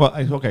 Okay. Well,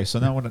 so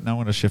now I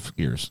want to shift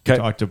gears. Okay. We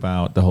talked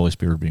about the Holy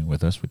Spirit being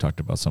with us. We talked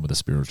about some of the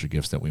spiritual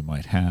gifts that we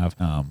might have.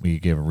 We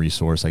gave a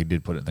resource. I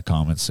did put it in the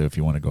comments, so if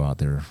you want to go out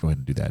there, go ahead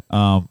and do that.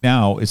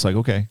 Now it's like,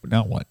 okay,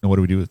 now what? Now what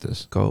do we do with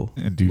this? Go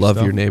and do love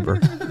stuff? your neighbor.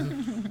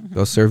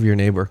 Go serve your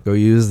neighbor. Go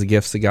use the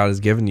gifts that God has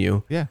given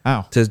you. Yeah.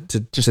 How? To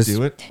just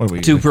do it? What are we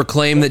to doing?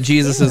 proclaim that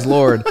Jesus is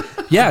Lord.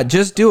 Yeah,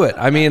 just do it.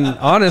 I mean,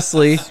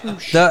 honestly,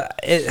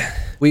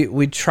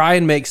 we try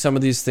and make some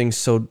of these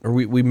things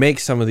we make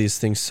some of these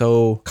things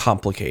so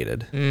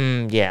complicated.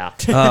 Yeah.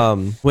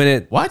 When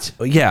it What?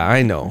 Yeah,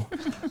 I know.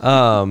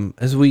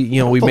 As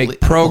we make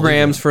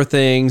programs for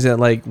things, and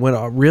like when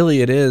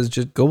really it is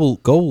just go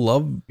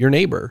love your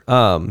neighbor.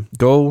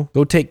 Go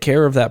take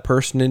care of that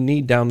person in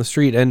need down the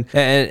street. And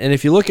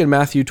if you look in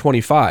Matthew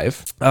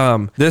 25,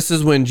 this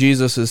is when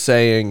Jesus is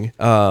saying,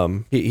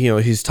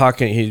 he's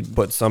talking. He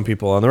put some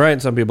people on the right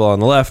and some people on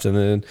the left, and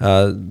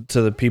then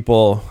to the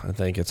people, I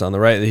think it's on the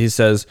right, he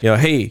says,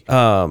 hey,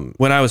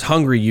 when I was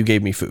hungry, you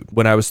gave me food.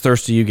 When I was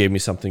thirsty, you gave me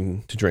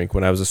something to drink.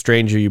 When I was a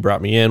stranger, you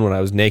brought me in. When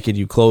I was naked,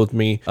 you clothed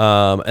me.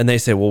 And they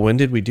say, well, when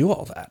did we do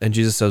all that? And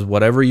Jesus says,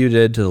 whatever you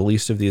did to the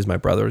least of these, my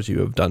brothers, you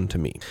have done to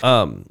me.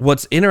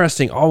 What's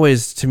interesting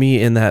always to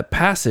me in that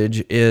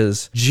passage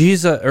is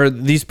Jesus, or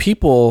these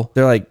people,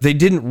 they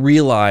didn't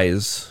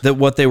realize that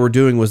what they were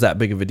doing was that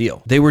big of a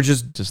deal. They were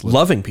just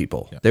loving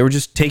people. Yeah. They were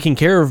just taking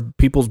care of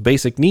people's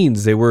basic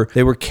needs. They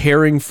were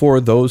caring for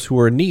those who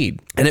are in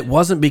need. And it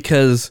wasn't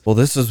because, well,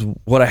 this is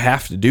what I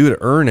have to do to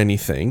earn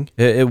anything.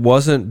 It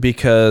wasn't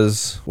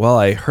because, well,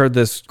 I heard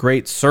this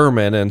great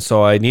sermon and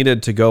so I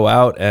needed to go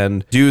out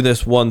and do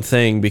this one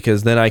thing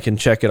because then I can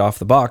check it off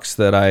the box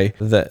that I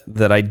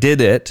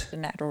did it. The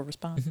natural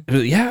response.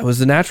 Yeah, it was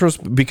the natural,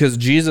 because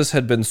Jesus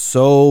had been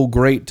so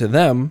great to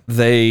them.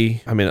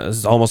 It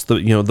was almost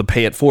the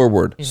pay it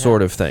forward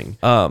sort of thing.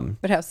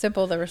 But how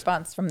simple the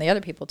response from the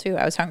other people too.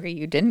 I was hungry,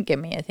 you didn't give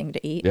me anything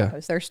to eat. Yeah. I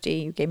was thirsty,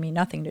 you gave me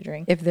nothing to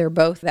drink. If they're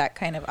both that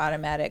kind of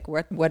automatic,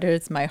 what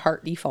is my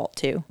heart default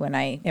to when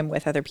I am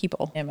with other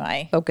people? Am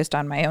I focused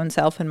on my own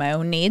self and my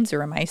own needs,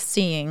 or am I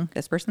seeing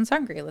this person's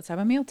hungry, let's have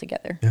a meal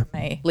together? Yeah.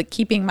 Am I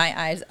keeping my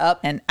eyes up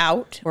and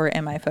out, or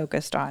am I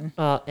focused on?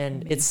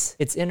 And it's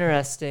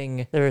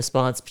interesting, the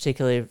response,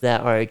 particularly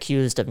that are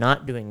accused of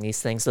not doing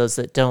these things, those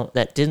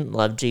that didn't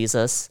love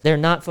Jesus. They're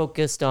not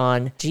focused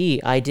on,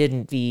 gee, I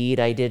didn't feed,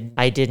 I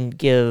didn't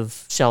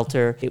give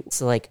shelter.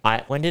 It's like,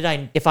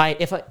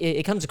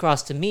 it comes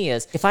across to me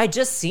as, if I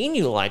just seen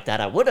you like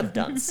that, I would have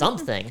done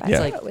something.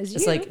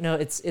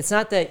 It's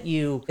not that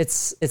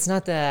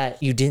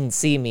you didn't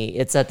see me.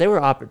 It's that there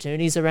were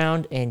opportunities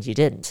around and you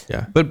didn't.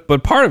 Yeah.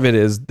 But part of it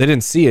is they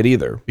didn't see it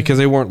either because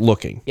they weren't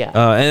looking. Yeah.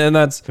 And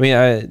that's,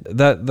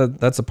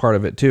 that's a part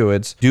of it too.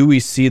 It's, do we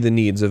see the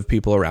needs of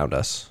people around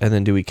us, and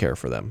then do we care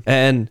for them?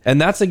 And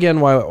that's again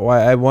why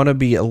I want to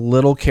be a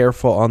little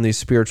careful on these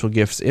spiritual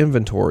gifts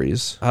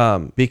inventories,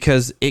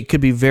 because it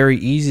could be very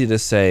easy to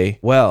say,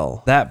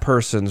 well, that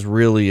person's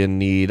really in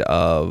need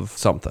of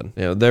something.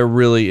 They're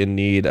really in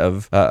need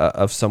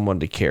of someone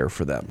to care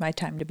for them. My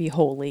time to be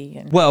holy.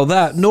 And well,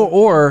 that's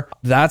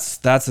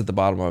at the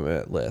bottom of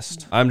my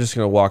list. I'm just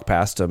going to walk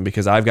past them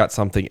because I've got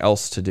something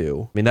else to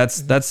do.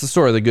 That's the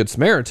story of the Good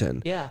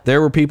Samaritan. Yeah.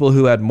 There were people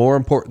who had more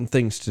important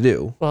things to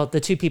do. Well, the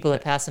two people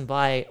that pass him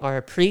by are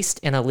a priest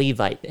and a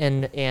Levite,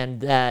 and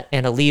a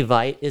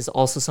Levite is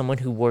also someone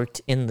who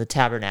worked in the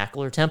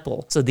tabernacle or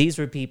temple. So these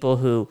were people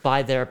who,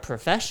 by their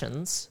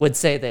professions, would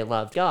say they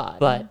loved God,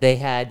 but they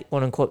had,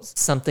 quote unquote,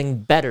 something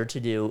better to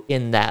do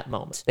in that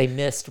moment. They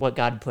missed what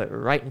God put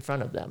right in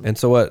front of them. And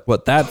so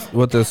what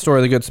the story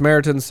of the Good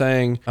Samaritan's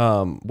saying,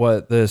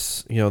 what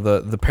this,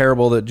 the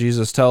parable that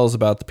Jesus tells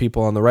about the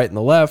people on the right and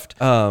the left,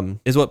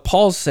 is what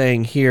Paul's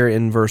saying here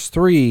in verse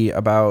 3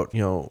 about,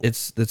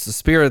 it's the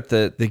Spirit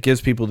that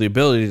gives people the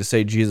ability to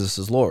say Jesus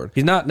is Lord.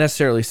 He's not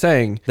necessarily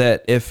saying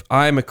that if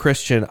I'm a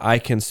Christian, I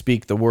can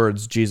speak the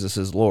words Jesus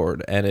is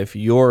Lord. And if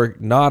you're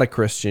not a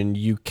Christian,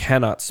 you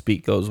cannot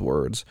speak those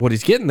words. What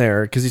he's getting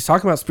there, because he's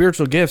talking about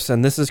spiritual gifts,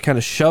 and this is kind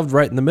of shoved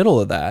right in the middle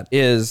of that,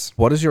 is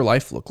what does your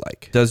life look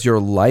like? Does your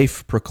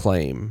life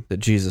proclaim that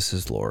Jesus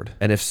is Lord?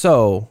 And if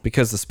so,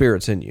 because the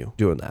Spirit's in you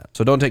doing that.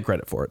 So don't take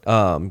credit for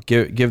it.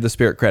 Give the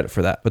Spirit credit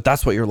for that. But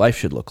that's what your life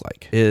should look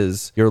like,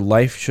 is your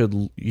life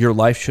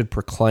should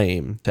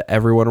proclaim to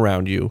everyone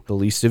around you, the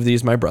least of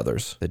these my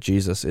brothers, that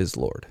Jesus is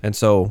Lord. And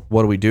so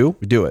what do?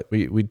 We do it.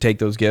 We take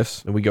those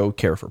gifts and we go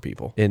care for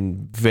people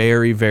in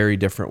very, very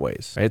different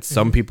ways, right?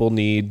 Some people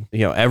need,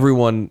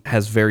 everyone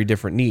has very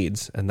different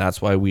needs, and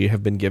that's why we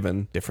have been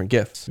given different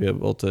gifts to be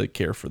able to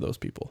care for those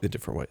people in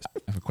different ways. I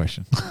have a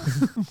question.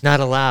 Not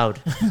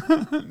allowed.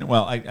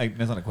 Well,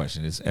 that's not a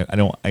question.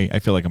 I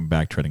feel like I'm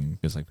backtracking.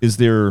 It's like, is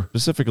there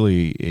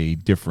specifically a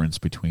difference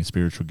between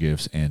spiritual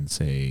gifts and,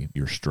 say,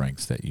 your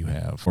strengths that you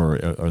have, or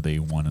are they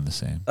one and the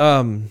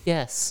same?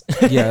 Yes.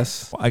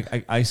 Yes. Well,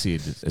 I see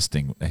it as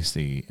thing. I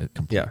see a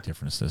complete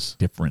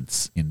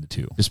difference in the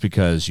two. Just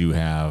because you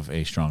have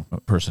a strong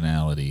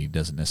personality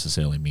doesn't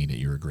necessarily mean that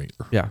you're a great.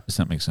 Yeah. Does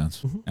that make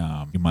sense?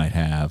 You might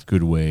have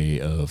good way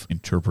of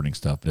interpreting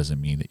stuff.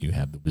 Doesn't mean that you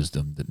have the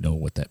wisdom to know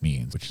what that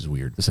means, which is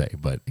weird to say,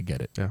 but I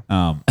get it.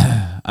 Yeah.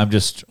 I'm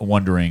just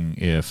wondering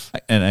if,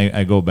 and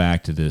I go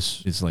back to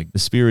this. It's like the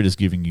Spirit is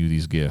giving you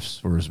these gifts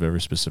for a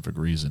very specific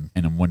reason,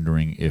 and I'm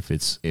wondering if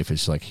it's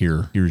like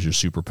here's your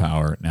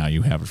superpower. Now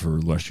you have it for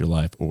the rest of your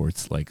life, or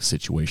it's like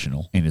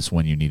situational, and it's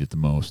when you need it the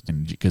most.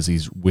 And because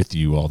He's with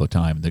you all the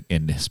time,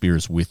 and the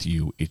Spirit's with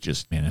you, it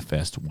just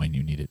manifests when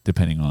you need it,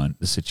 depending on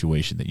the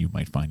situation that you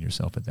might find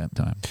yourself at that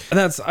time.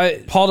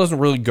 And Paul doesn't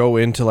really go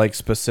into like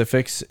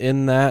specifics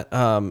in that.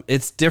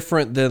 It's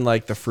different than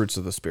like the fruits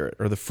of the Spirit,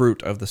 or the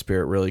fruit of the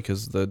Spirit, really,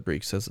 because the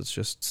Greek says it's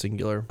just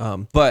singular.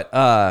 But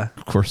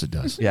of course it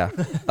does. Yeah.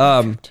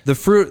 The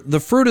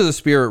fruit of the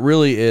Spirit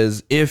really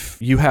is,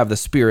 if you have the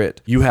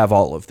Spirit, you have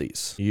all of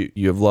these.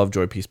 You have love,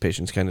 joy, peace,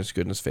 patience, kindness,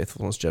 goodness,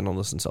 faithfulness,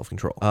 gentleness, and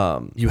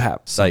self-control. You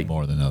have Some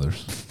more than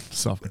others.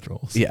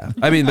 Self-control. Yeah.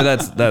 I mean, but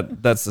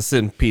that's the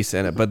sin piece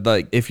in it. But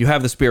like, if you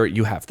have the Spirit,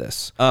 you have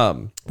this.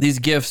 These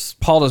gifts,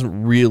 Paul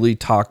doesn't really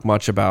talk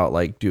much about,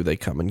 like, do they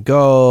come and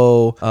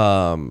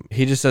go?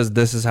 He just says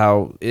this is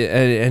how,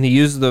 and he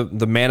uses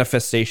the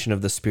manifestation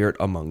of the Spirit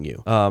among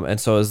you. And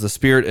so as the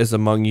Spirit is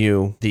among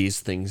you, these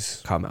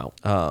things come out.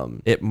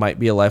 It might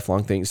be a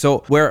lifelong thing.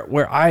 So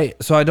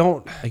I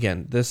don't,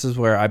 again, this is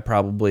where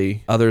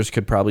others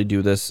could probably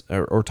do this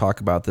or talk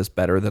about this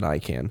better than I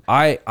can.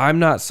 I'm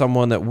not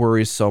someone that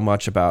worries so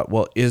much about,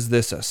 well, is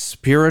this a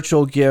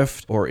spiritual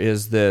gift or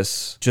is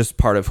this just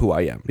part of who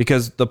I am?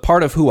 Because the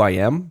part of who I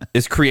am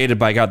is created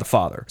by God the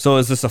Father. So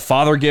is this a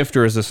father gift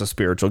or is this a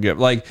spiritual gift?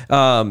 Like,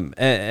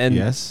 and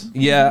yes.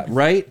 Yeah,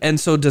 right. And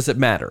so does it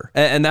matter?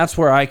 And that's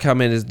where I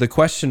come in. Is the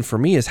question for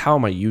me is, how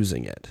am I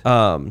using it?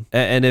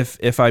 And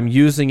if I'm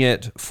using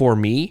it for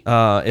me,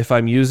 if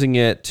I'm using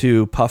it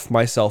to puff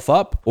myself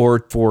up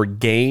or for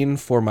gain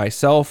for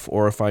myself,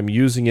 or if I'm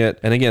using it,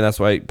 and again, that's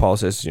why Paul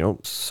says,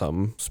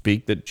 some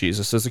speak that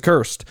Jesus is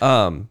accursed.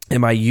 Am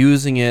I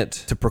using it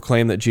to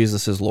proclaim that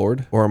Jesus is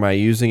Lord, or am I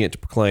using it to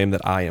proclaim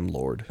that I am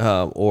Lord,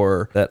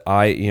 or that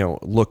I,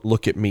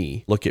 look at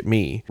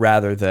me,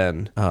 rather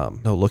than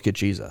no, look at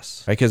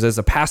Jesus, right? Because as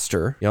a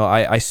pastor,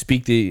 I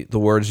speak the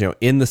words,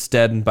 in the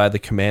stead and by the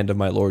command of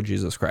my Lord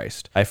Jesus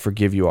Christ, I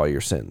forgive you all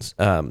your sins.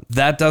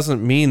 That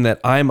doesn't mean that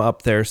I'm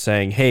up there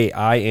saying, hey,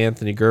 I,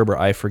 Anthony Gerber,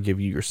 I forgive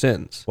you your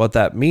sins. What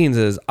that means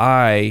is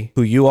I,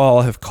 who you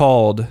all have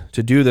called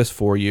to do this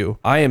for you,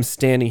 I am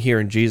standing here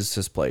in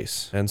Jesus's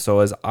place. And so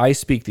as I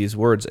speak these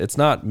words, it's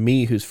not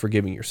me who's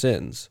forgiving your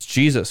sins. It's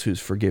Jesus who's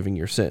forgiving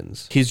your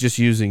sins. He's just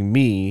using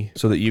me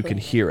so that you can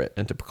hear it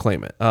and to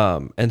proclaim it.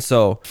 And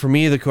so for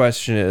me, the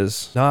question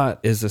is not,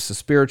 is this a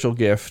spiritual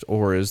gift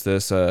or is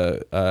this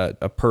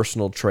a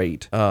personal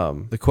trait?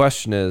 The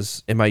question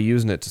is, am I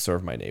using it to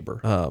serve my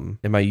neighbor?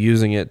 Am I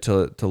using it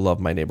to love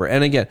my neighbor?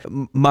 And again,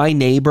 my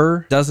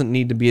neighbor doesn't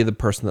need to be the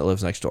person that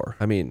lives next door.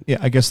 I mean, yeah,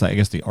 I guess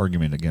the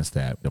argument against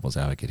that, devil's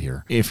advocate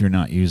here, if you're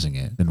not using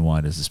it, then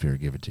why does the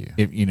Spirit give it to you?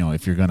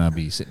 If you're gonna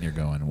be sitting here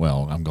going,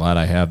 well, I'm glad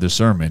I have this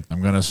sermon,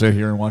 I'm gonna sit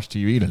here and watch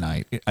TV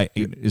tonight.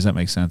 Does that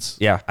make sense?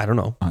 Yeah, I don't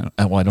know. I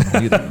don't know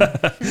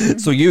either.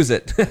 So use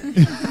it.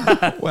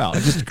 Well,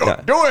 just go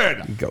do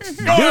it. Go.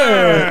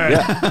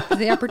 Yeah.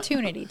 The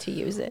opportunity to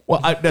use it.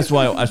 Well, that's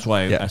why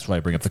I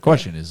bring up the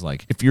question is,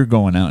 like, if you're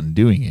going out and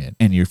doing it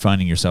and you're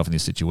finding yourself in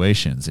these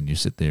situations and you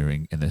sit there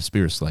and the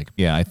Spirit's like,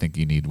 yeah, I think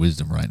you need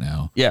wisdom right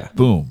now. Yeah.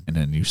 Boom. And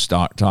then you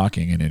start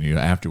talking and then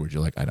afterwards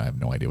you're like, I have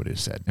no idea what it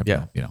said.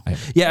 Yeah. I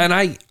Yeah, and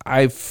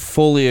I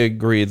fully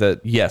agree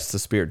that yes, the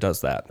Spirit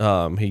does that.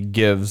 He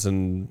gives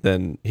and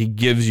then he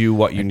gives you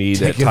what you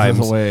need at taketh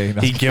times. away.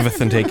 He giveth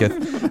and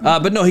taketh.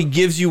 But no, he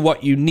gives you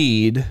what you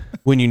need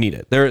when you need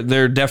it.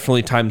 There are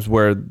definitely times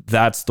where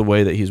that's the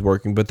way that he's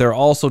working, but there are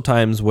also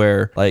times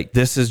where like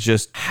this is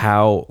just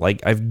how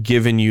like I've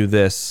given you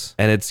this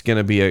and it's going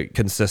to be a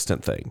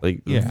consistent thing.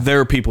 Like there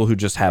are people who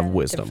just have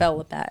wisdom.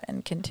 Develop that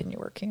and continue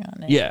working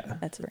on it. Yeah.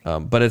 That's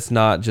right. But it's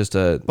not just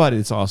But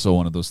it's also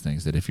one of those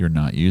things that if you're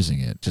not using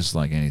it, just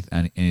like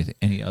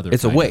any other,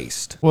 it's a kind of-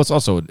 waste. well, it's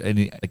also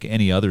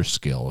any other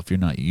skill. If you're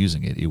not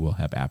using it, it will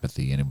have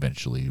apathy and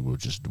eventually it will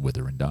just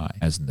wither and die,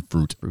 as in the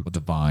fruit or the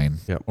vine,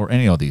 Yep. or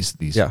any of these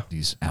Yeah.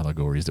 these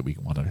allegories that we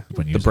want to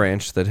use. The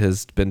branch that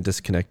has been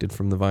disconnected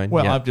from the vine.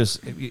 Well, yeah.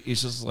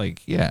 it's just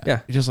like, Yeah.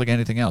 it's just like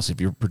anything else.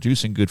 If you're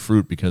producing good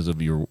fruit because of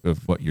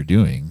what you're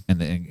doing, and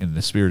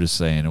the Spirit is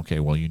saying, okay,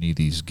 well, you need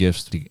these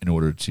gifts in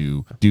order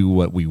to do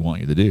what we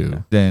want you to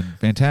do, then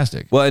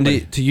fantastic. Well,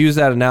 and to use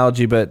that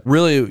analogy, but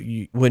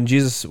really, when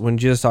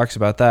Jesus talks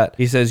about that,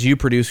 he says you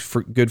produce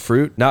good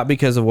fruit not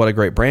because of what a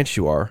great branch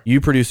you are.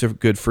 You produce a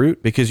good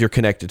fruit because you're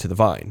connected to the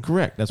vine.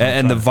 Correct. That's what I'm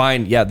and the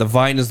trying vine, the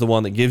vine is the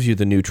one that gives you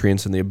the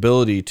nutrients and the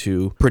ability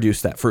to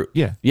produce that fruit.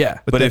 Yeah. yeah.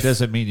 But that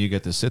doesn't mean you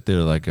get to sit there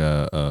like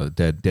a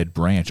dead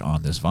branch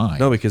on this vine.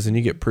 no, because then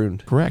you get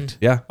pruned. Correct.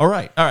 Yeah. All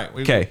right.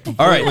 Okay.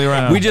 All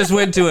right. We just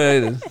went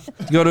to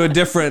go to a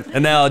different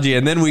analogy,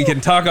 and then we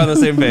can talk on the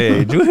same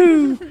page.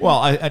 Woohoo! Well,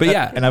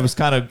 I was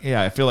kind of,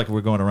 I feel like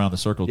we're going around the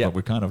circles, Yeah. but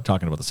we're kind of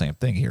talking about the same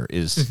thing here.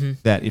 Is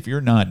that if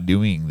you're not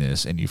doing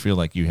this and you feel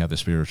like you have the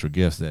spiritual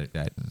gift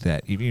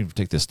that even if you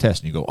take this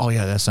test and you go, oh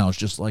yeah, that sounds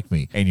just like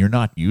me, and you're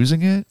not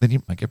using it, then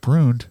you might get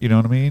pruned. You know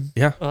what I mean?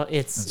 Yeah. Well,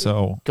 it's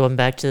So going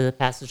back to the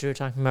passage we were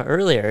talking about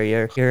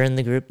earlier. You're in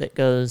the group that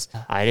goes,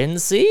 I didn't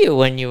see you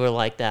when you were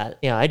like that.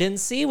 I didn't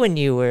see when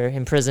you were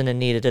in prison and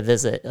needed a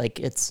visit. Like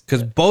it's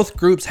Because both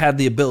groups had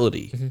the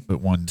ability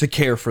but one to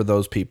care for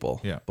those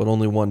people. Yeah. But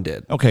only one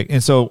did. Okay,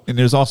 and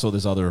there's also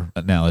this other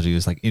analogy.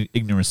 It's like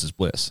ignorance is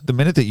bliss. The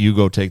minute that you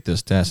go take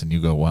this test and you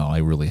go, wow, I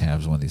really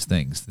have one of these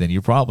things, then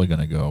you're probably going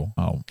to go,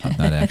 oh, I'm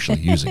not actually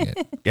using it.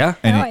 Yeah.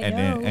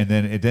 And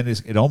then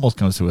it almost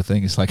comes to a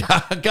thing. It's like,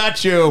 I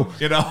got you.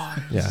 Yeah.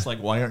 It's like,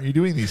 why aren't you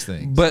doing these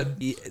things? But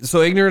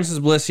so ignorance is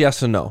bliss,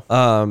 yes and no.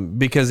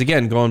 Because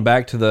again, going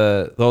back to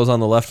those on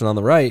the left and on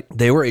the right,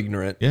 they were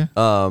ignorant. Yeah.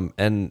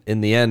 And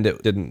in the end,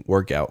 it didn't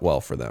work out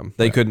well for them.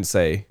 They couldn't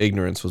say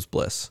ignorance was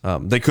bliss.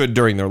 They could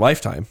during their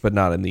lifetime, but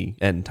not in the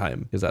end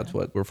time, because that's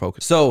what we're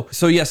focused. So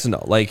yes and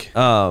no. Like,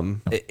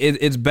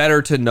 it's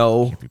better to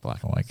know. Be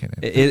black and white, can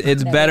it?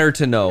 It's better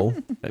to know.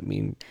 I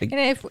mean,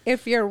 And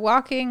if you're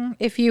walking,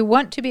 if you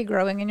want to be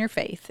growing in your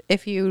faith,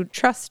 if you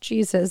trust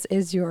Jesus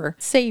is your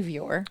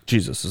savior,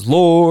 Jesus is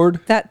Lord.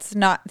 that's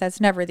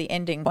never the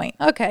ending point.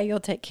 Okay, you'll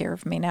take care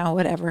of me now,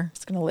 whatever.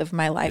 Just going to live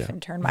my life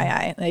and turn my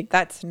eye. Like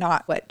that's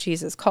not what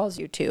Jesus calls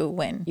you to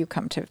when you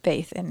come to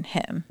faith in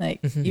him. Like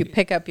you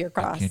pick up your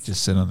cross. Can't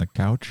just sit on the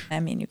couch. I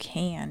mean, you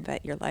can,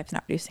 but your life's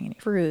not producing any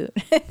fruit.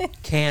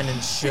 can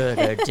and should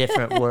are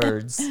different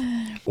words.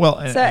 Well,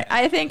 and, So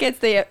I think it's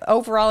the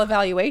overall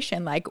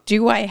evaluation. Like,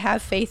 do I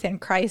have faith in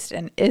Christ,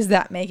 and is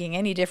that making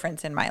any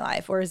difference in my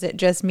life, or is it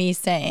just me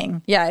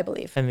saying, "Yeah, I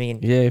believe," I mean,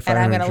 Yay, fire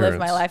and I'm going to live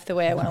insurance. my life the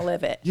way I want to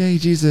live it? yay,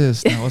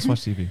 Jesus. Now let's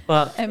watch TV.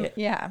 well,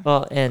 Yeah.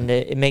 Well, and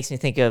it makes me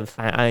think of,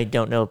 I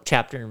don't know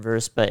chapter and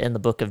verse, but in the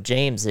book of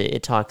James,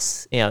 it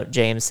talks,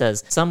 James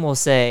says, some will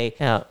say,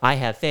 I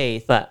have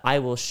faith, but I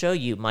will show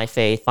you my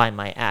faith by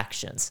my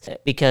actions.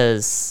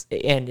 Because,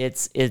 and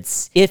it's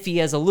iffy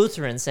as a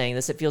Lutheran saying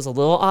this, it feels a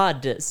little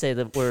odd to say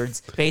the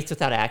words, faith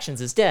without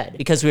actions is dead,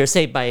 because we are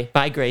saved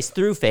by grace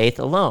through faith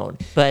alone.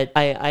 But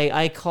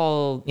I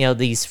call,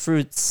 these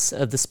fruits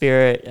of the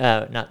Spirit,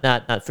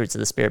 not fruits of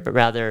the Spirit, but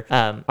rather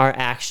our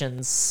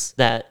actions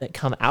that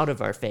come out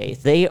of our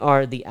faith. They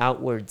are the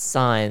outward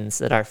signs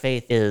that our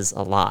faith is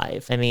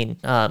alive. I mean,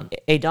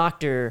 a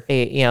doctor,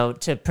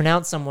 to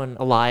pronounce someone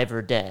alive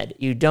or dead,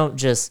 you don't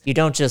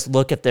just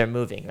look if they're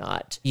moving or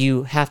not.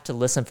 You have to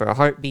listen for a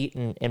heartbeat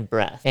and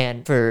breath.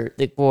 And for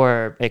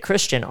a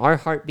Christian, our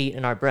heartbeat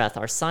and our breath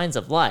are signs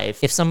of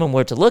life. If someone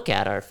were to look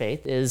at our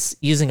faith, is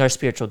using our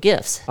spiritual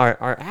gifts,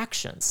 our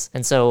actions.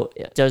 And so,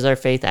 does our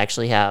faith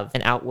actually have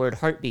an outward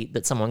heartbeat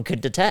that someone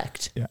could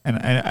detect? Yeah, and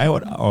I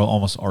would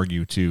almost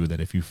argue too that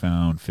if you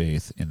found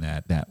faith in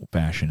that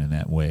fashion, in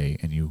that way,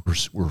 and you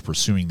were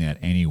pursuing that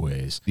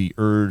anyways, the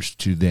urge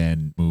to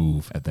then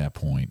move at that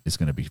point is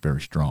going to be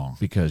very strong,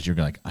 because you're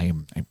like, I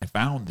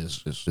found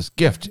this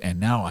gift, and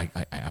now I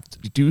have to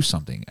do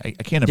something. I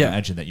can't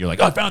imagine that you're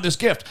like, oh, I found this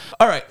gift.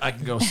 All right, I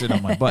can go sit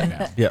on my butt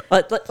now. Yeah.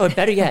 Or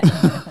better yet,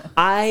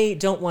 I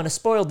don't want to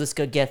spoil this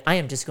good gift. I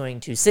am just going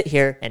to sit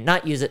here and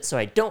not use it so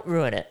I don't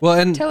ruin it. Well,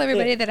 and Tell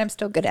everybody that I'm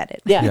still good at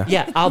it.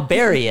 Yeah. I'll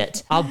bury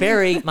it. I'll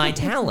bury my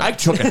talent. I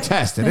took a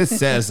test and it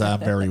says I'm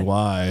very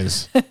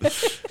wise.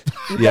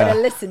 You better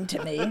listen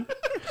to me.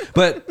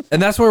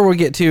 And that's where we'll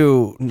get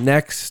to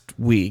next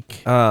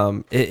week.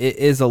 It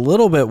is a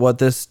little bit what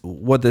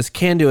this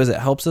can do is it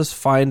helps us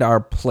find our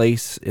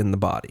place in the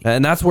body.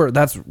 And that's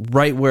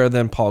right where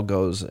then Paul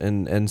goes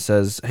and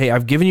says, hey,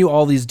 I've given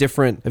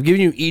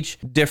you each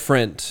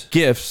different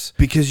gifts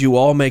because you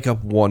all make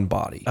up one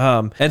body.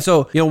 And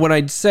so, when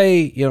I'd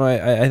say,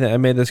 I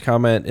made this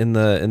comment in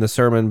the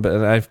sermon,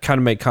 but I've kind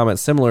of made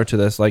comments similar to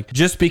this, like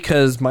just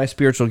because my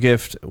spiritual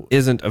gift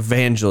isn't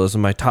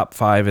evangelism, my top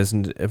 5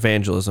 isn't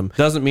evangelism,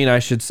 doesn't mean I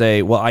should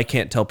say, well, I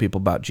can't tell people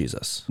about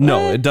Jesus.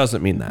 No, it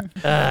doesn't mean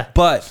that.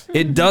 But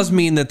it does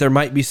mean that there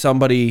might be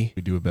somebody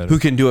who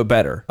can do it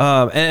better.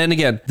 And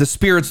again, the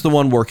Spirit's the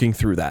one working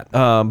through that.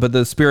 But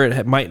the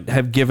Spirit might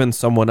have given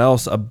someone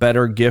else a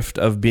better gift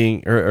of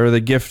being, or the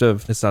gift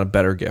of, it's not a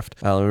better gift.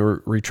 Let me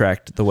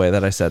retract the way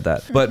that I said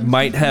that, but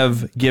might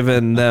have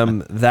given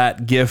them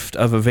that gift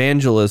of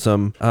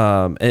evangelism.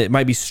 It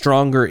might be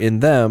stronger in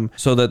them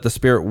so that the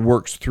Spirit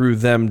works through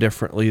them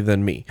differently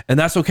than me. And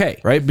that's okay,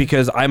 right?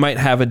 Because I might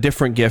have a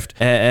different gift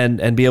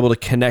and be able to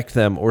connect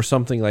them or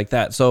something like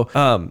that. So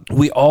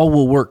we all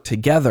will work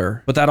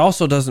together, but that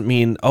also doesn't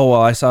mean, oh,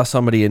 well, I saw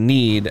somebody in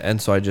need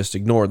and so I just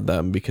ignored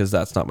them because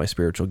that's not my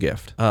spiritual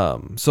gift.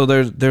 So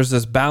there's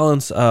this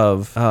balance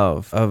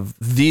of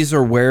these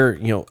are where,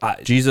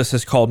 Jesus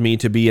has called me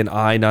to be an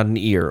eye, not an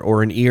ear,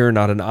 or an ear,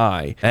 not an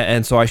eye.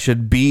 And so I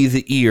should be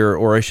the ear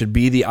or I should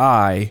be the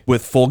eye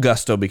with full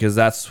gusto because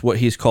that's what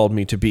he's called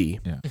me to be.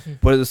 Yeah.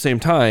 But at the same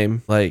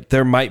time, like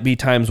there might be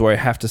times where I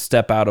have to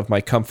step out of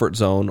my comfort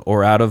zone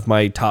or out of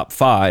my top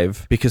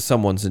 5 because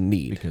someone's in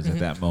need. Because at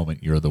that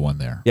moment, you're the one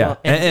there. Yeah.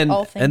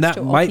 Well, and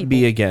that might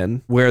be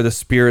again where the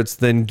Spirit's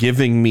then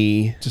giving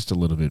me just a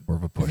little bit more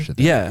of a push at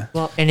that. Yeah.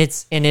 Well, and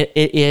it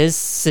is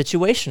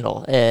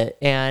situational.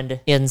 And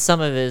in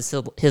some of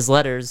his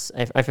letters,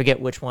 I forget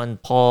which one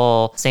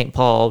St.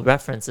 Paul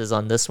references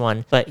on this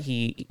one, but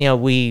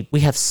we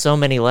have so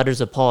many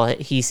letters of Paul.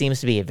 He seems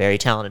to be a very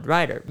talented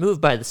writer,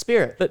 moved by the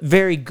Spirit, but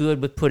very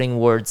good with putting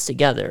words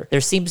together.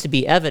 There seems to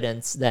be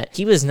evidence that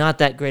he was not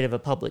that great of a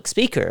public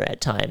speaker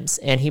at times,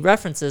 and he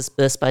references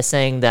this by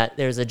saying that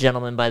there's a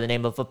gentleman by the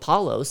name of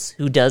Apollos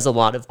who does a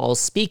lot of Paul's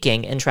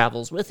speaking and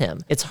travels with him.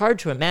 It's hard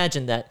to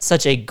imagine that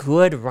such a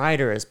good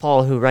writer as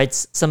Paul, who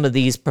writes some of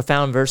these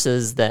profound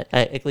verses that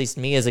at least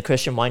me as a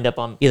Christian wind up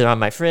on either on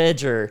my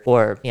fridge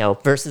or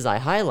verses I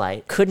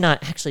highlight, could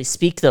not actually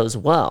speak those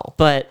well,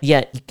 but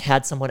yet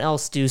had someone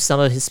else do some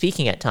of his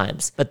speaking at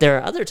times. But there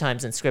are other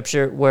times in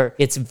Scripture where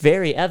it's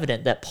very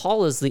evident that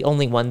Paul is the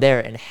only one there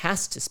and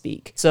has to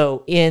speak.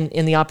 So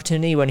in the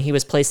opportunity when he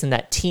was placed in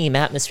that team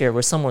atmosphere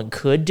where someone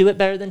could do it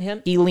better than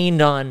him, he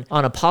leaned on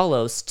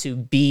Apollos to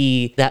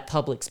be that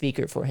public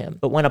speaker for him.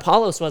 But when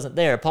Apollos wasn't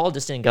there, Paul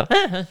just didn't go,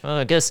 well,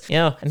 I guess,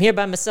 I'm here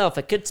by myself.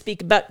 I could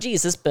speak about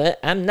Jesus, but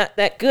I'm not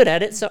that good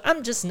at it, so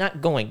I'm just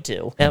not going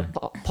to. And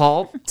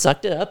Paul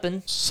sucked it up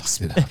and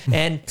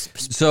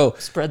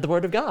spread the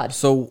word of God.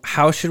 So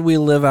how should we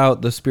live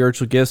out the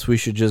spiritual gifts? We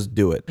should just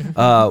do it.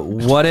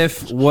 What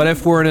if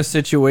we're in a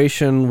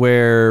situation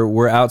where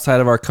we're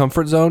outside of our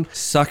comfort zone?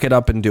 Suck it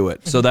up and do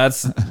it. So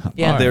that's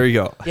there you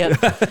go. Yep.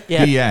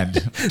 The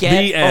end.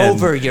 Get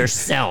over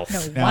yourself.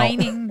 No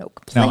whining, no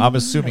complaining. Now I'm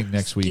assuming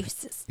next week.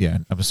 excuses. Yeah,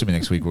 I'm assuming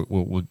next week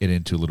we'll get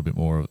into a little bit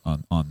more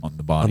on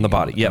the body. On the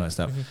body, yeah,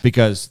 stuff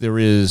because there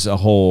is a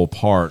whole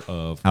part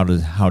of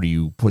how do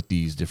you put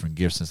these different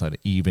gifts inside,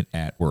 even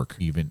at work,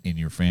 even in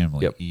your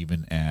family,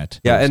 even at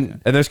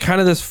and there's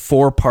kind of this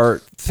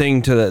 4-part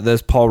thing to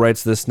this. Paul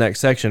writes this next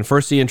section.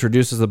 First, he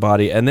introduces the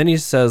body, and then he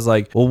says,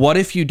 like, well, what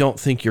if you don't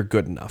think you're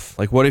good enough?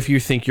 Like, what if you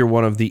think you're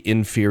one of the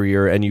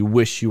inferior and you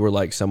wish you were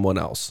like someone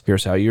else?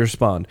 Here's how you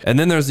respond. And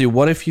then there's the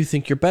what if you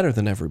think you're better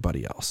than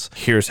everybody else?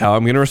 Here's how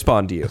I'm going to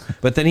respond to you.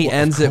 But then he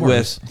ends it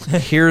with,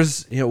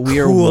 here's, we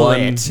are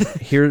one.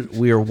 Here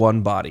we are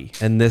one body,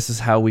 and this is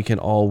how we can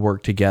all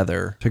work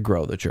together to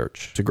grow the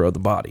church, to grow the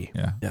body.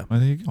 Yeah. Well,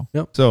 there you go.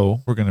 Yep.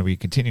 So we're going to be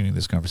continuing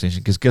this conversation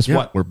because guess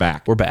what? We're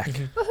back. We're back.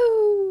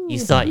 You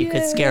thought you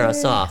could scare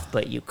us off,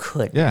 but you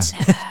couldn't. Yeah.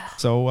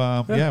 So,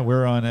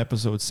 we're on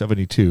episode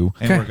 72,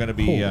 and we're going to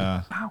be,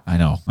 I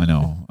know.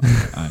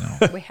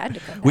 We had to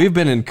come back. We've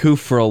been in Coof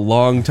for a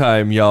long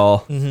time,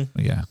 y'all.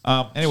 Yeah.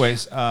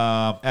 Anyways,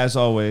 as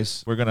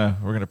always, we're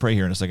gonna pray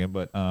here in a second,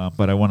 but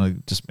I want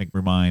to just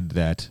remind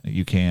that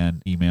you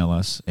can email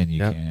us and you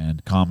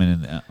can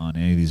comment on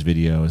any of these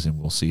videos, and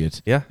we'll see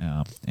it. Yeah.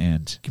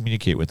 And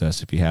communicate with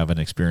us if you have an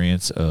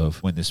experience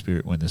of when the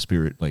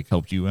spirit like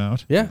helped you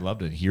out. Yeah. We'd love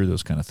to hear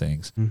those kind of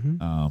things.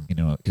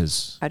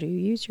 Because How do you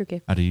use your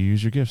gift? how do you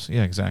use your gifts?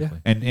 Yeah, exactly.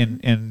 Yeah.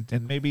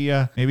 And maybe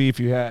if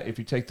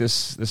you take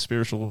this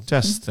spiritual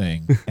test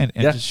thing and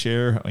just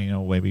share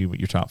maybe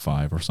your top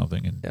 5 or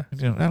something, and I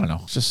don't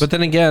know. It's just, But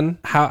then again,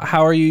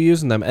 how are you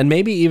using them? And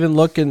maybe even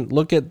look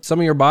at some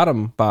of your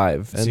bottom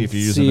 5 and see if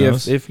you're using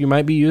those. if you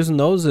might be using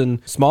those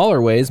in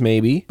smaller ways,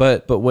 maybe,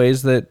 but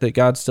ways that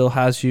God still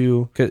has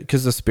you,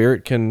 because the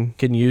Spirit can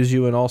use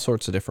you in all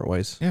sorts of different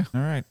ways. yeah.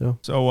 All right.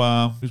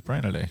 So who's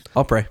praying today?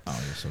 I'll pray.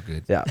 Oh, you're so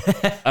good. Yeah.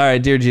 All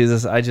right, dear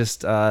Jesus, I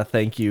just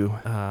thank you you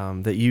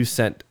that you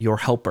sent your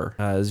helper,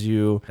 as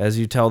you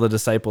tell the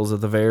disciples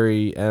at the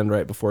very end,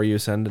 right before you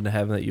ascend into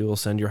heaven, that you will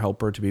send your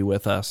helper to be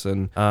with us,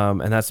 and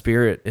that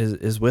Spirit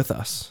is with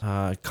us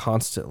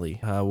constantly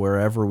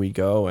wherever we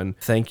go. And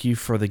thank you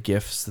for the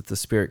gifts that the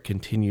Spirit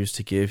continues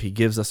to give. He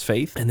gives us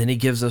faith, and then he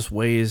gives us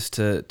ways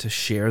to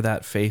share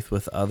that faith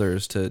with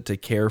others, to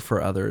care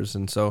for others.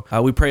 And so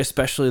we pray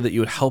especially that you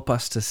would help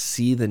us to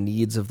see the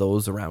needs of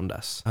those around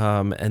us,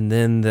 and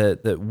then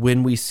that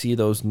when we see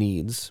those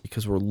needs,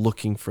 because we're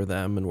looking for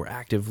them and we're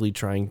actively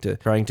trying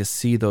to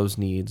see those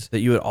needs, that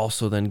you would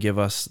also then give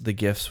us the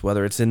gifts,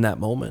 whether it's in that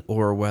moment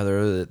or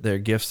whether they're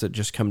gifts that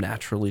just come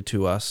naturally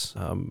to us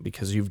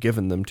because you've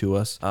given them to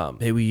us.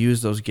 May we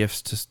use those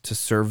gifts to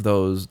serve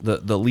those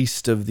the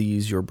least of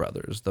these, your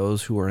brothers,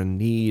 those who are in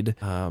need,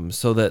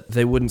 so that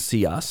they wouldn't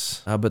see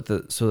us,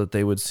 but so that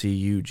they would see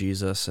you,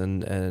 Jesus,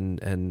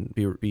 and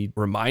be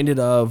reminded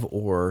of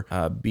or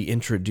be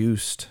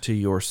introduced to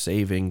your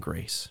saving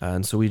grace.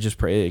 And so we just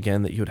pray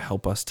again that you would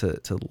help us to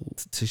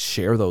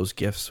share those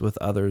gifts with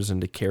others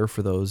and to care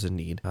for those in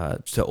need,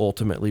 to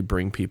ultimately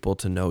bring people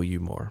to know you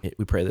more.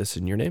 We pray this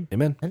in your name.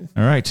 Amen.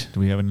 All right. Do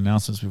we have any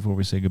announcements before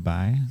we say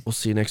goodbye? We'll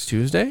see you next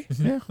Tuesday.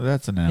 Yeah, well,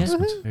 that's an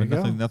announcement. There you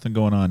But go. nothing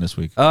going on this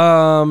week.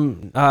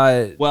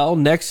 Well,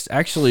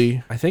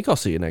 I think I'll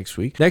see you next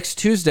week. Next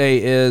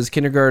Tuesday is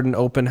kindergarten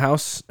open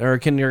house or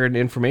kindergarten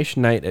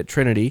information night at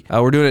Trinity.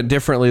 We're doing it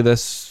differently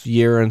this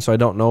year, and so I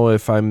don't know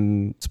if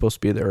I'm supposed to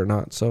be there or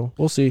not. So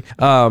we'll see.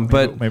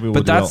 But maybe we'll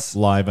but do that's a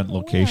live on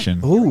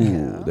location.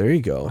 ooh, there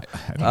you go.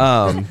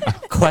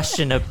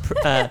 Question of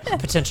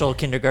potential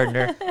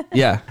kindergartner.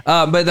 Yeah.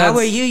 But that's How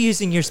are you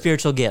using your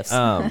spiritual gifts?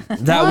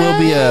 that will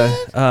be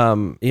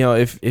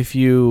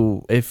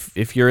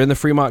if you're in the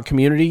Fremont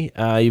community,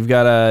 you've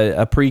got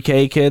a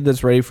pre-K kid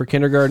that's ready for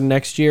kindergarten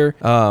next year.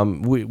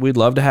 We'd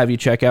love to have you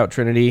check out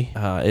Trinity.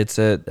 It's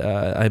at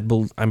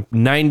I'm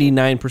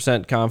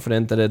 99%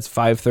 confident that it's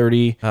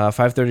 5:30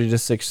 to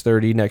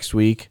 6:30 next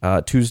week,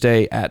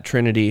 Tuesday at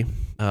Trinity.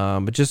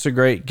 But just a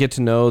great get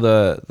to know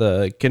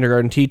the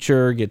kindergarten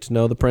teacher, get to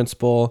know the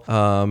principal,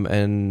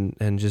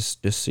 and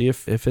just see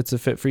if it's a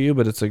fit for you.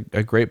 But it's a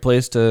great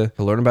place to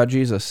learn about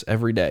Jesus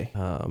every day,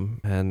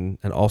 and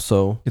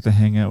also Get to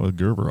hang out with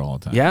Gerber all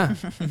the time. yeah,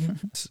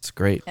 it's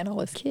great. And all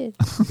his kids.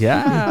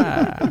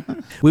 Yeah,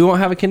 we won't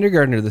have a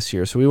kindergartner this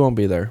year, so we won't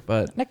be there.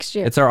 But Next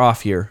year. it's our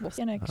off year. We'll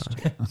see you next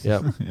year.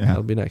 Yep, Yeah.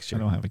 that'll be next I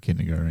year. don't have a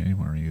kindergarten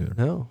anymore either.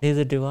 No.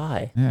 Neither do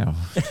I. Yeah.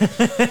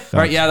 All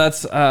right, yeah,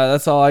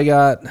 that's all I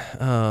got.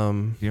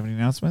 Do you have any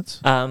announcements?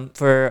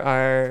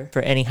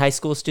 For any high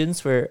school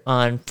students, we're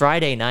on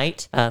Friday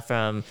night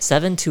from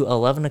 7 to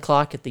 11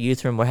 o'clock at the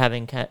youth room. We're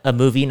having a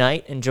movie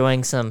night,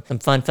 enjoying some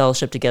fun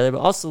fellowship together, but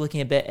also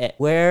looking a bit at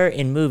where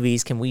in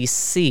movies can we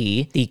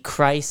see the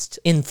Christ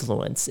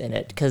influence in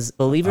it. Because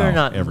believe it or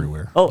not,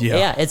 everywhere. Oh Yeah.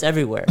 yeah, it's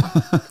everywhere.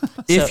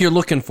 If So- you're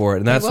looking for it,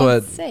 and that's They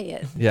won't what. say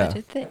it. Yeah. But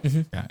it's there.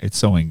 Yeah, it's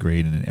so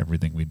ingrained in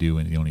everything we do,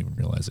 and you don't even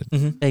realize it.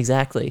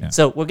 Exactly. Yeah.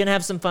 So we're gonna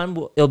have some fun.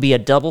 It'll be a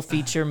double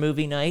feature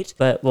movie night,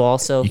 but we'll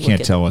also You look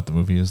can't at- tell what the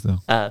movie is, though.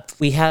 I've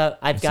got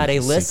like a a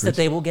list secret?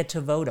 that they will get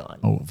to vote on.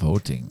 Oh,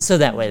 voting. So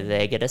that way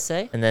they get a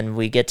say, and then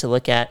we get to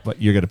look at.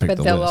 But you're gonna pick But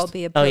the they'll list. all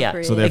be Oh, yeah.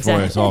 appropriate. So therefore,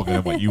 Exactly. it's all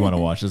good. What you want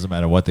to watch doesn't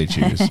matter what they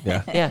choose.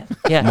 Yeah.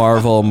 Yeah.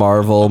 Marvel,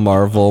 Marvel,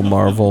 Marvel,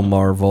 Marvel,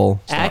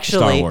 Marvel.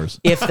 Actually, Star Wars.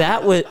 if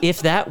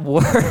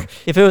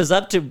it was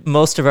up to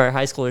most of our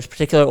high schoolers,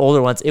 particularly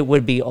older ones, it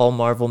would be all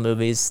Marvel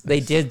movies. They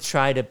did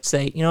try to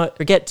say, you know what,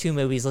 forget 2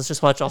 movies, let's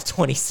just watch all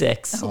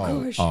 26.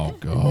 Gosh. Oh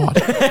God.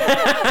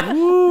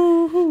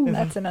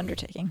 That's an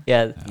undertaking.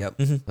 Yeah.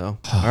 Yep. So,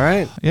 all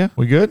right. Yeah,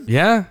 we good?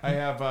 Yeah.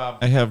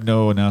 I have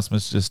no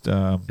announcements. Just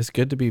It's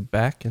good to be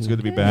back. And it's good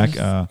to be back.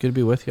 Good to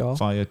be with y'all.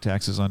 File your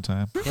taxes on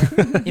time.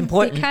 Be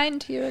Important. kind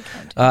to your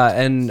accountant.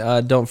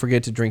 And don't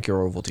forget to drink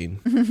your Ovaltine.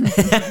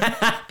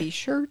 Be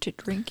sure to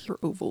drink your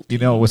Ovaltine. You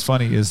know what's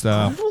funny is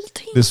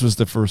Ovaltine? this was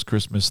the first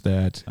Christmas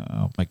that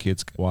my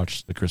kids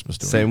watched the Christmas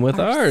story. Same with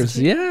ours.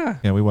 Yeah.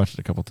 Yeah, we watched it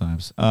a couple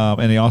times.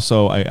 And they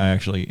also, I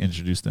actually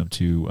introduced them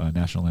to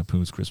National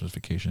Lampoon's Christmas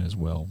Vacation as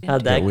well.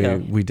 How'd that we, go?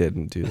 we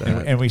didn't do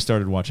that. And we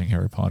started watching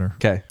Harry Potter.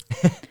 Okay.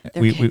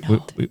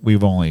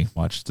 We've only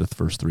watched the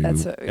first 3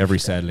 That's what we every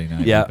should. Saturday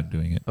night. Yeah. We've been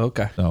doing it.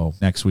 Okay. So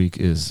next week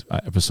is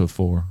episode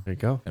 4. There you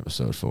go.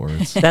 Episode 4.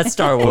 It's, That's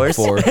Star Wars.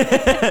 Four.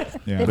 yeah.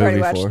 They've already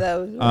movie watched four.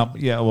 those.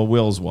 Yeah. Well,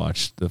 Will's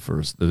watched the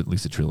first, at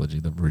least the trilogy,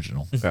 the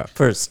original. Yeah.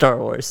 For Star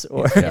Wars.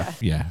 Or, Yeah.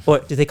 Yeah. or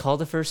do they call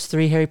the first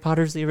 3 Harry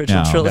Potters the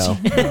original No.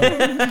 trilogy?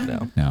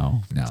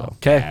 No. No.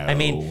 Okay. I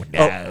mean,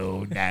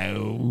 No.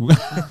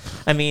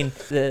 I mean,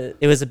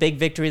 it was a big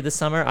victory this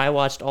summer. I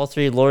watched all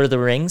 3 Lord of the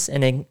Rings,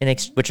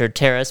 which are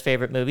Tara's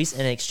favorite movies.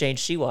 In exchange,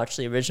 she watched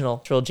the original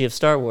trilogy of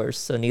Star Wars.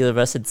 So neither of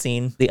us had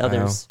seen the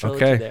others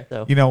trilogy Okay. there.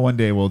 So. You know, one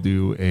day we'll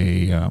do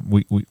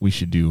we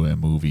should do a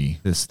movie.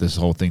 This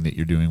whole thing that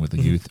you're doing with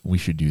the youth, we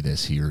should do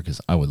this here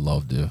because I would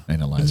love to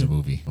analyze a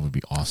movie. It would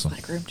be awesome.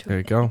 Like room to There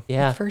you go.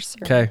 Yeah. First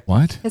sermon. Okay.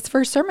 What? His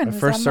first sermon My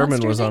was first on sermon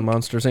Monsters, was on Inc.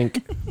 Monsters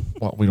Inc.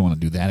 Well, we don't want to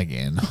do that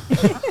again.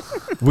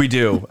 We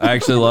do. I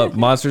actually love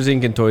Monsters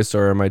Inc. and Toy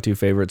Story are my two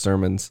favorite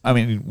sermons. I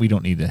mean, we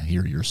don't need to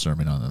hear your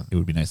sermon on it. It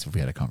would be nice if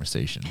we had a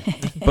conversation.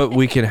 But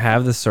we can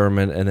have the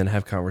sermon and then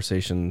have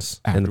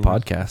conversations in the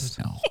Afterwards? podcast.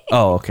 No.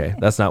 Oh, okay.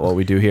 That's not what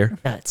we do here.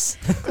 Nuts.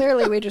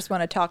 Clearly, we just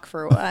want to talk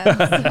for a while.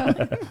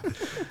 So.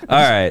 All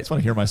right. I just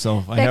want to hear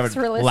myself. I Thanks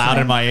have for it loud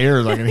listening. in my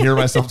ears. I can hear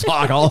myself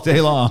talk all day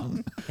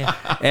long.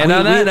 And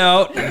on that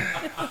note,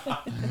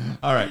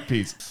 All right,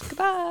 peace.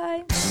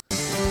 Goodbye.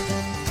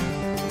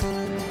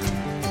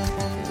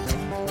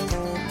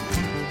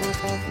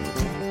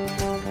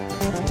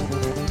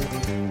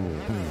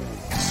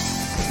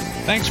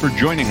 Thanks for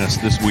joining us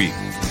this week.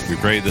 We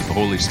pray that the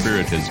Holy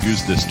Spirit has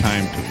used this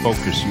time to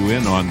focus you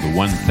in on the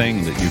one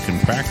thing that you can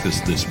practice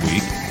this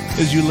week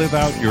as you live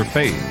out your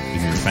faith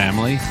in your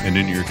family and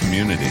in your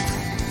community.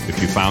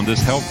 If you found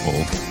this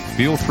helpful,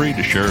 feel free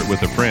to share it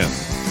with a friend.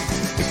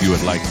 If you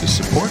would like to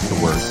support the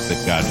work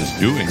that God is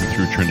doing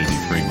through Trinity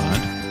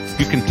Fremont,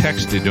 you can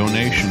text a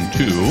donation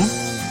to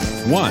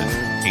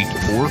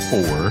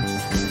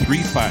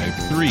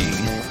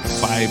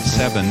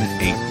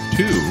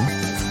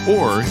 1-844-353-5782,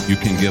 or you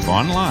can give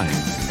online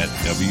at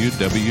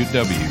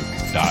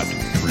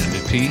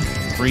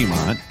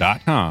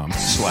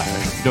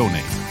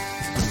www.trinityfremont.com/donate.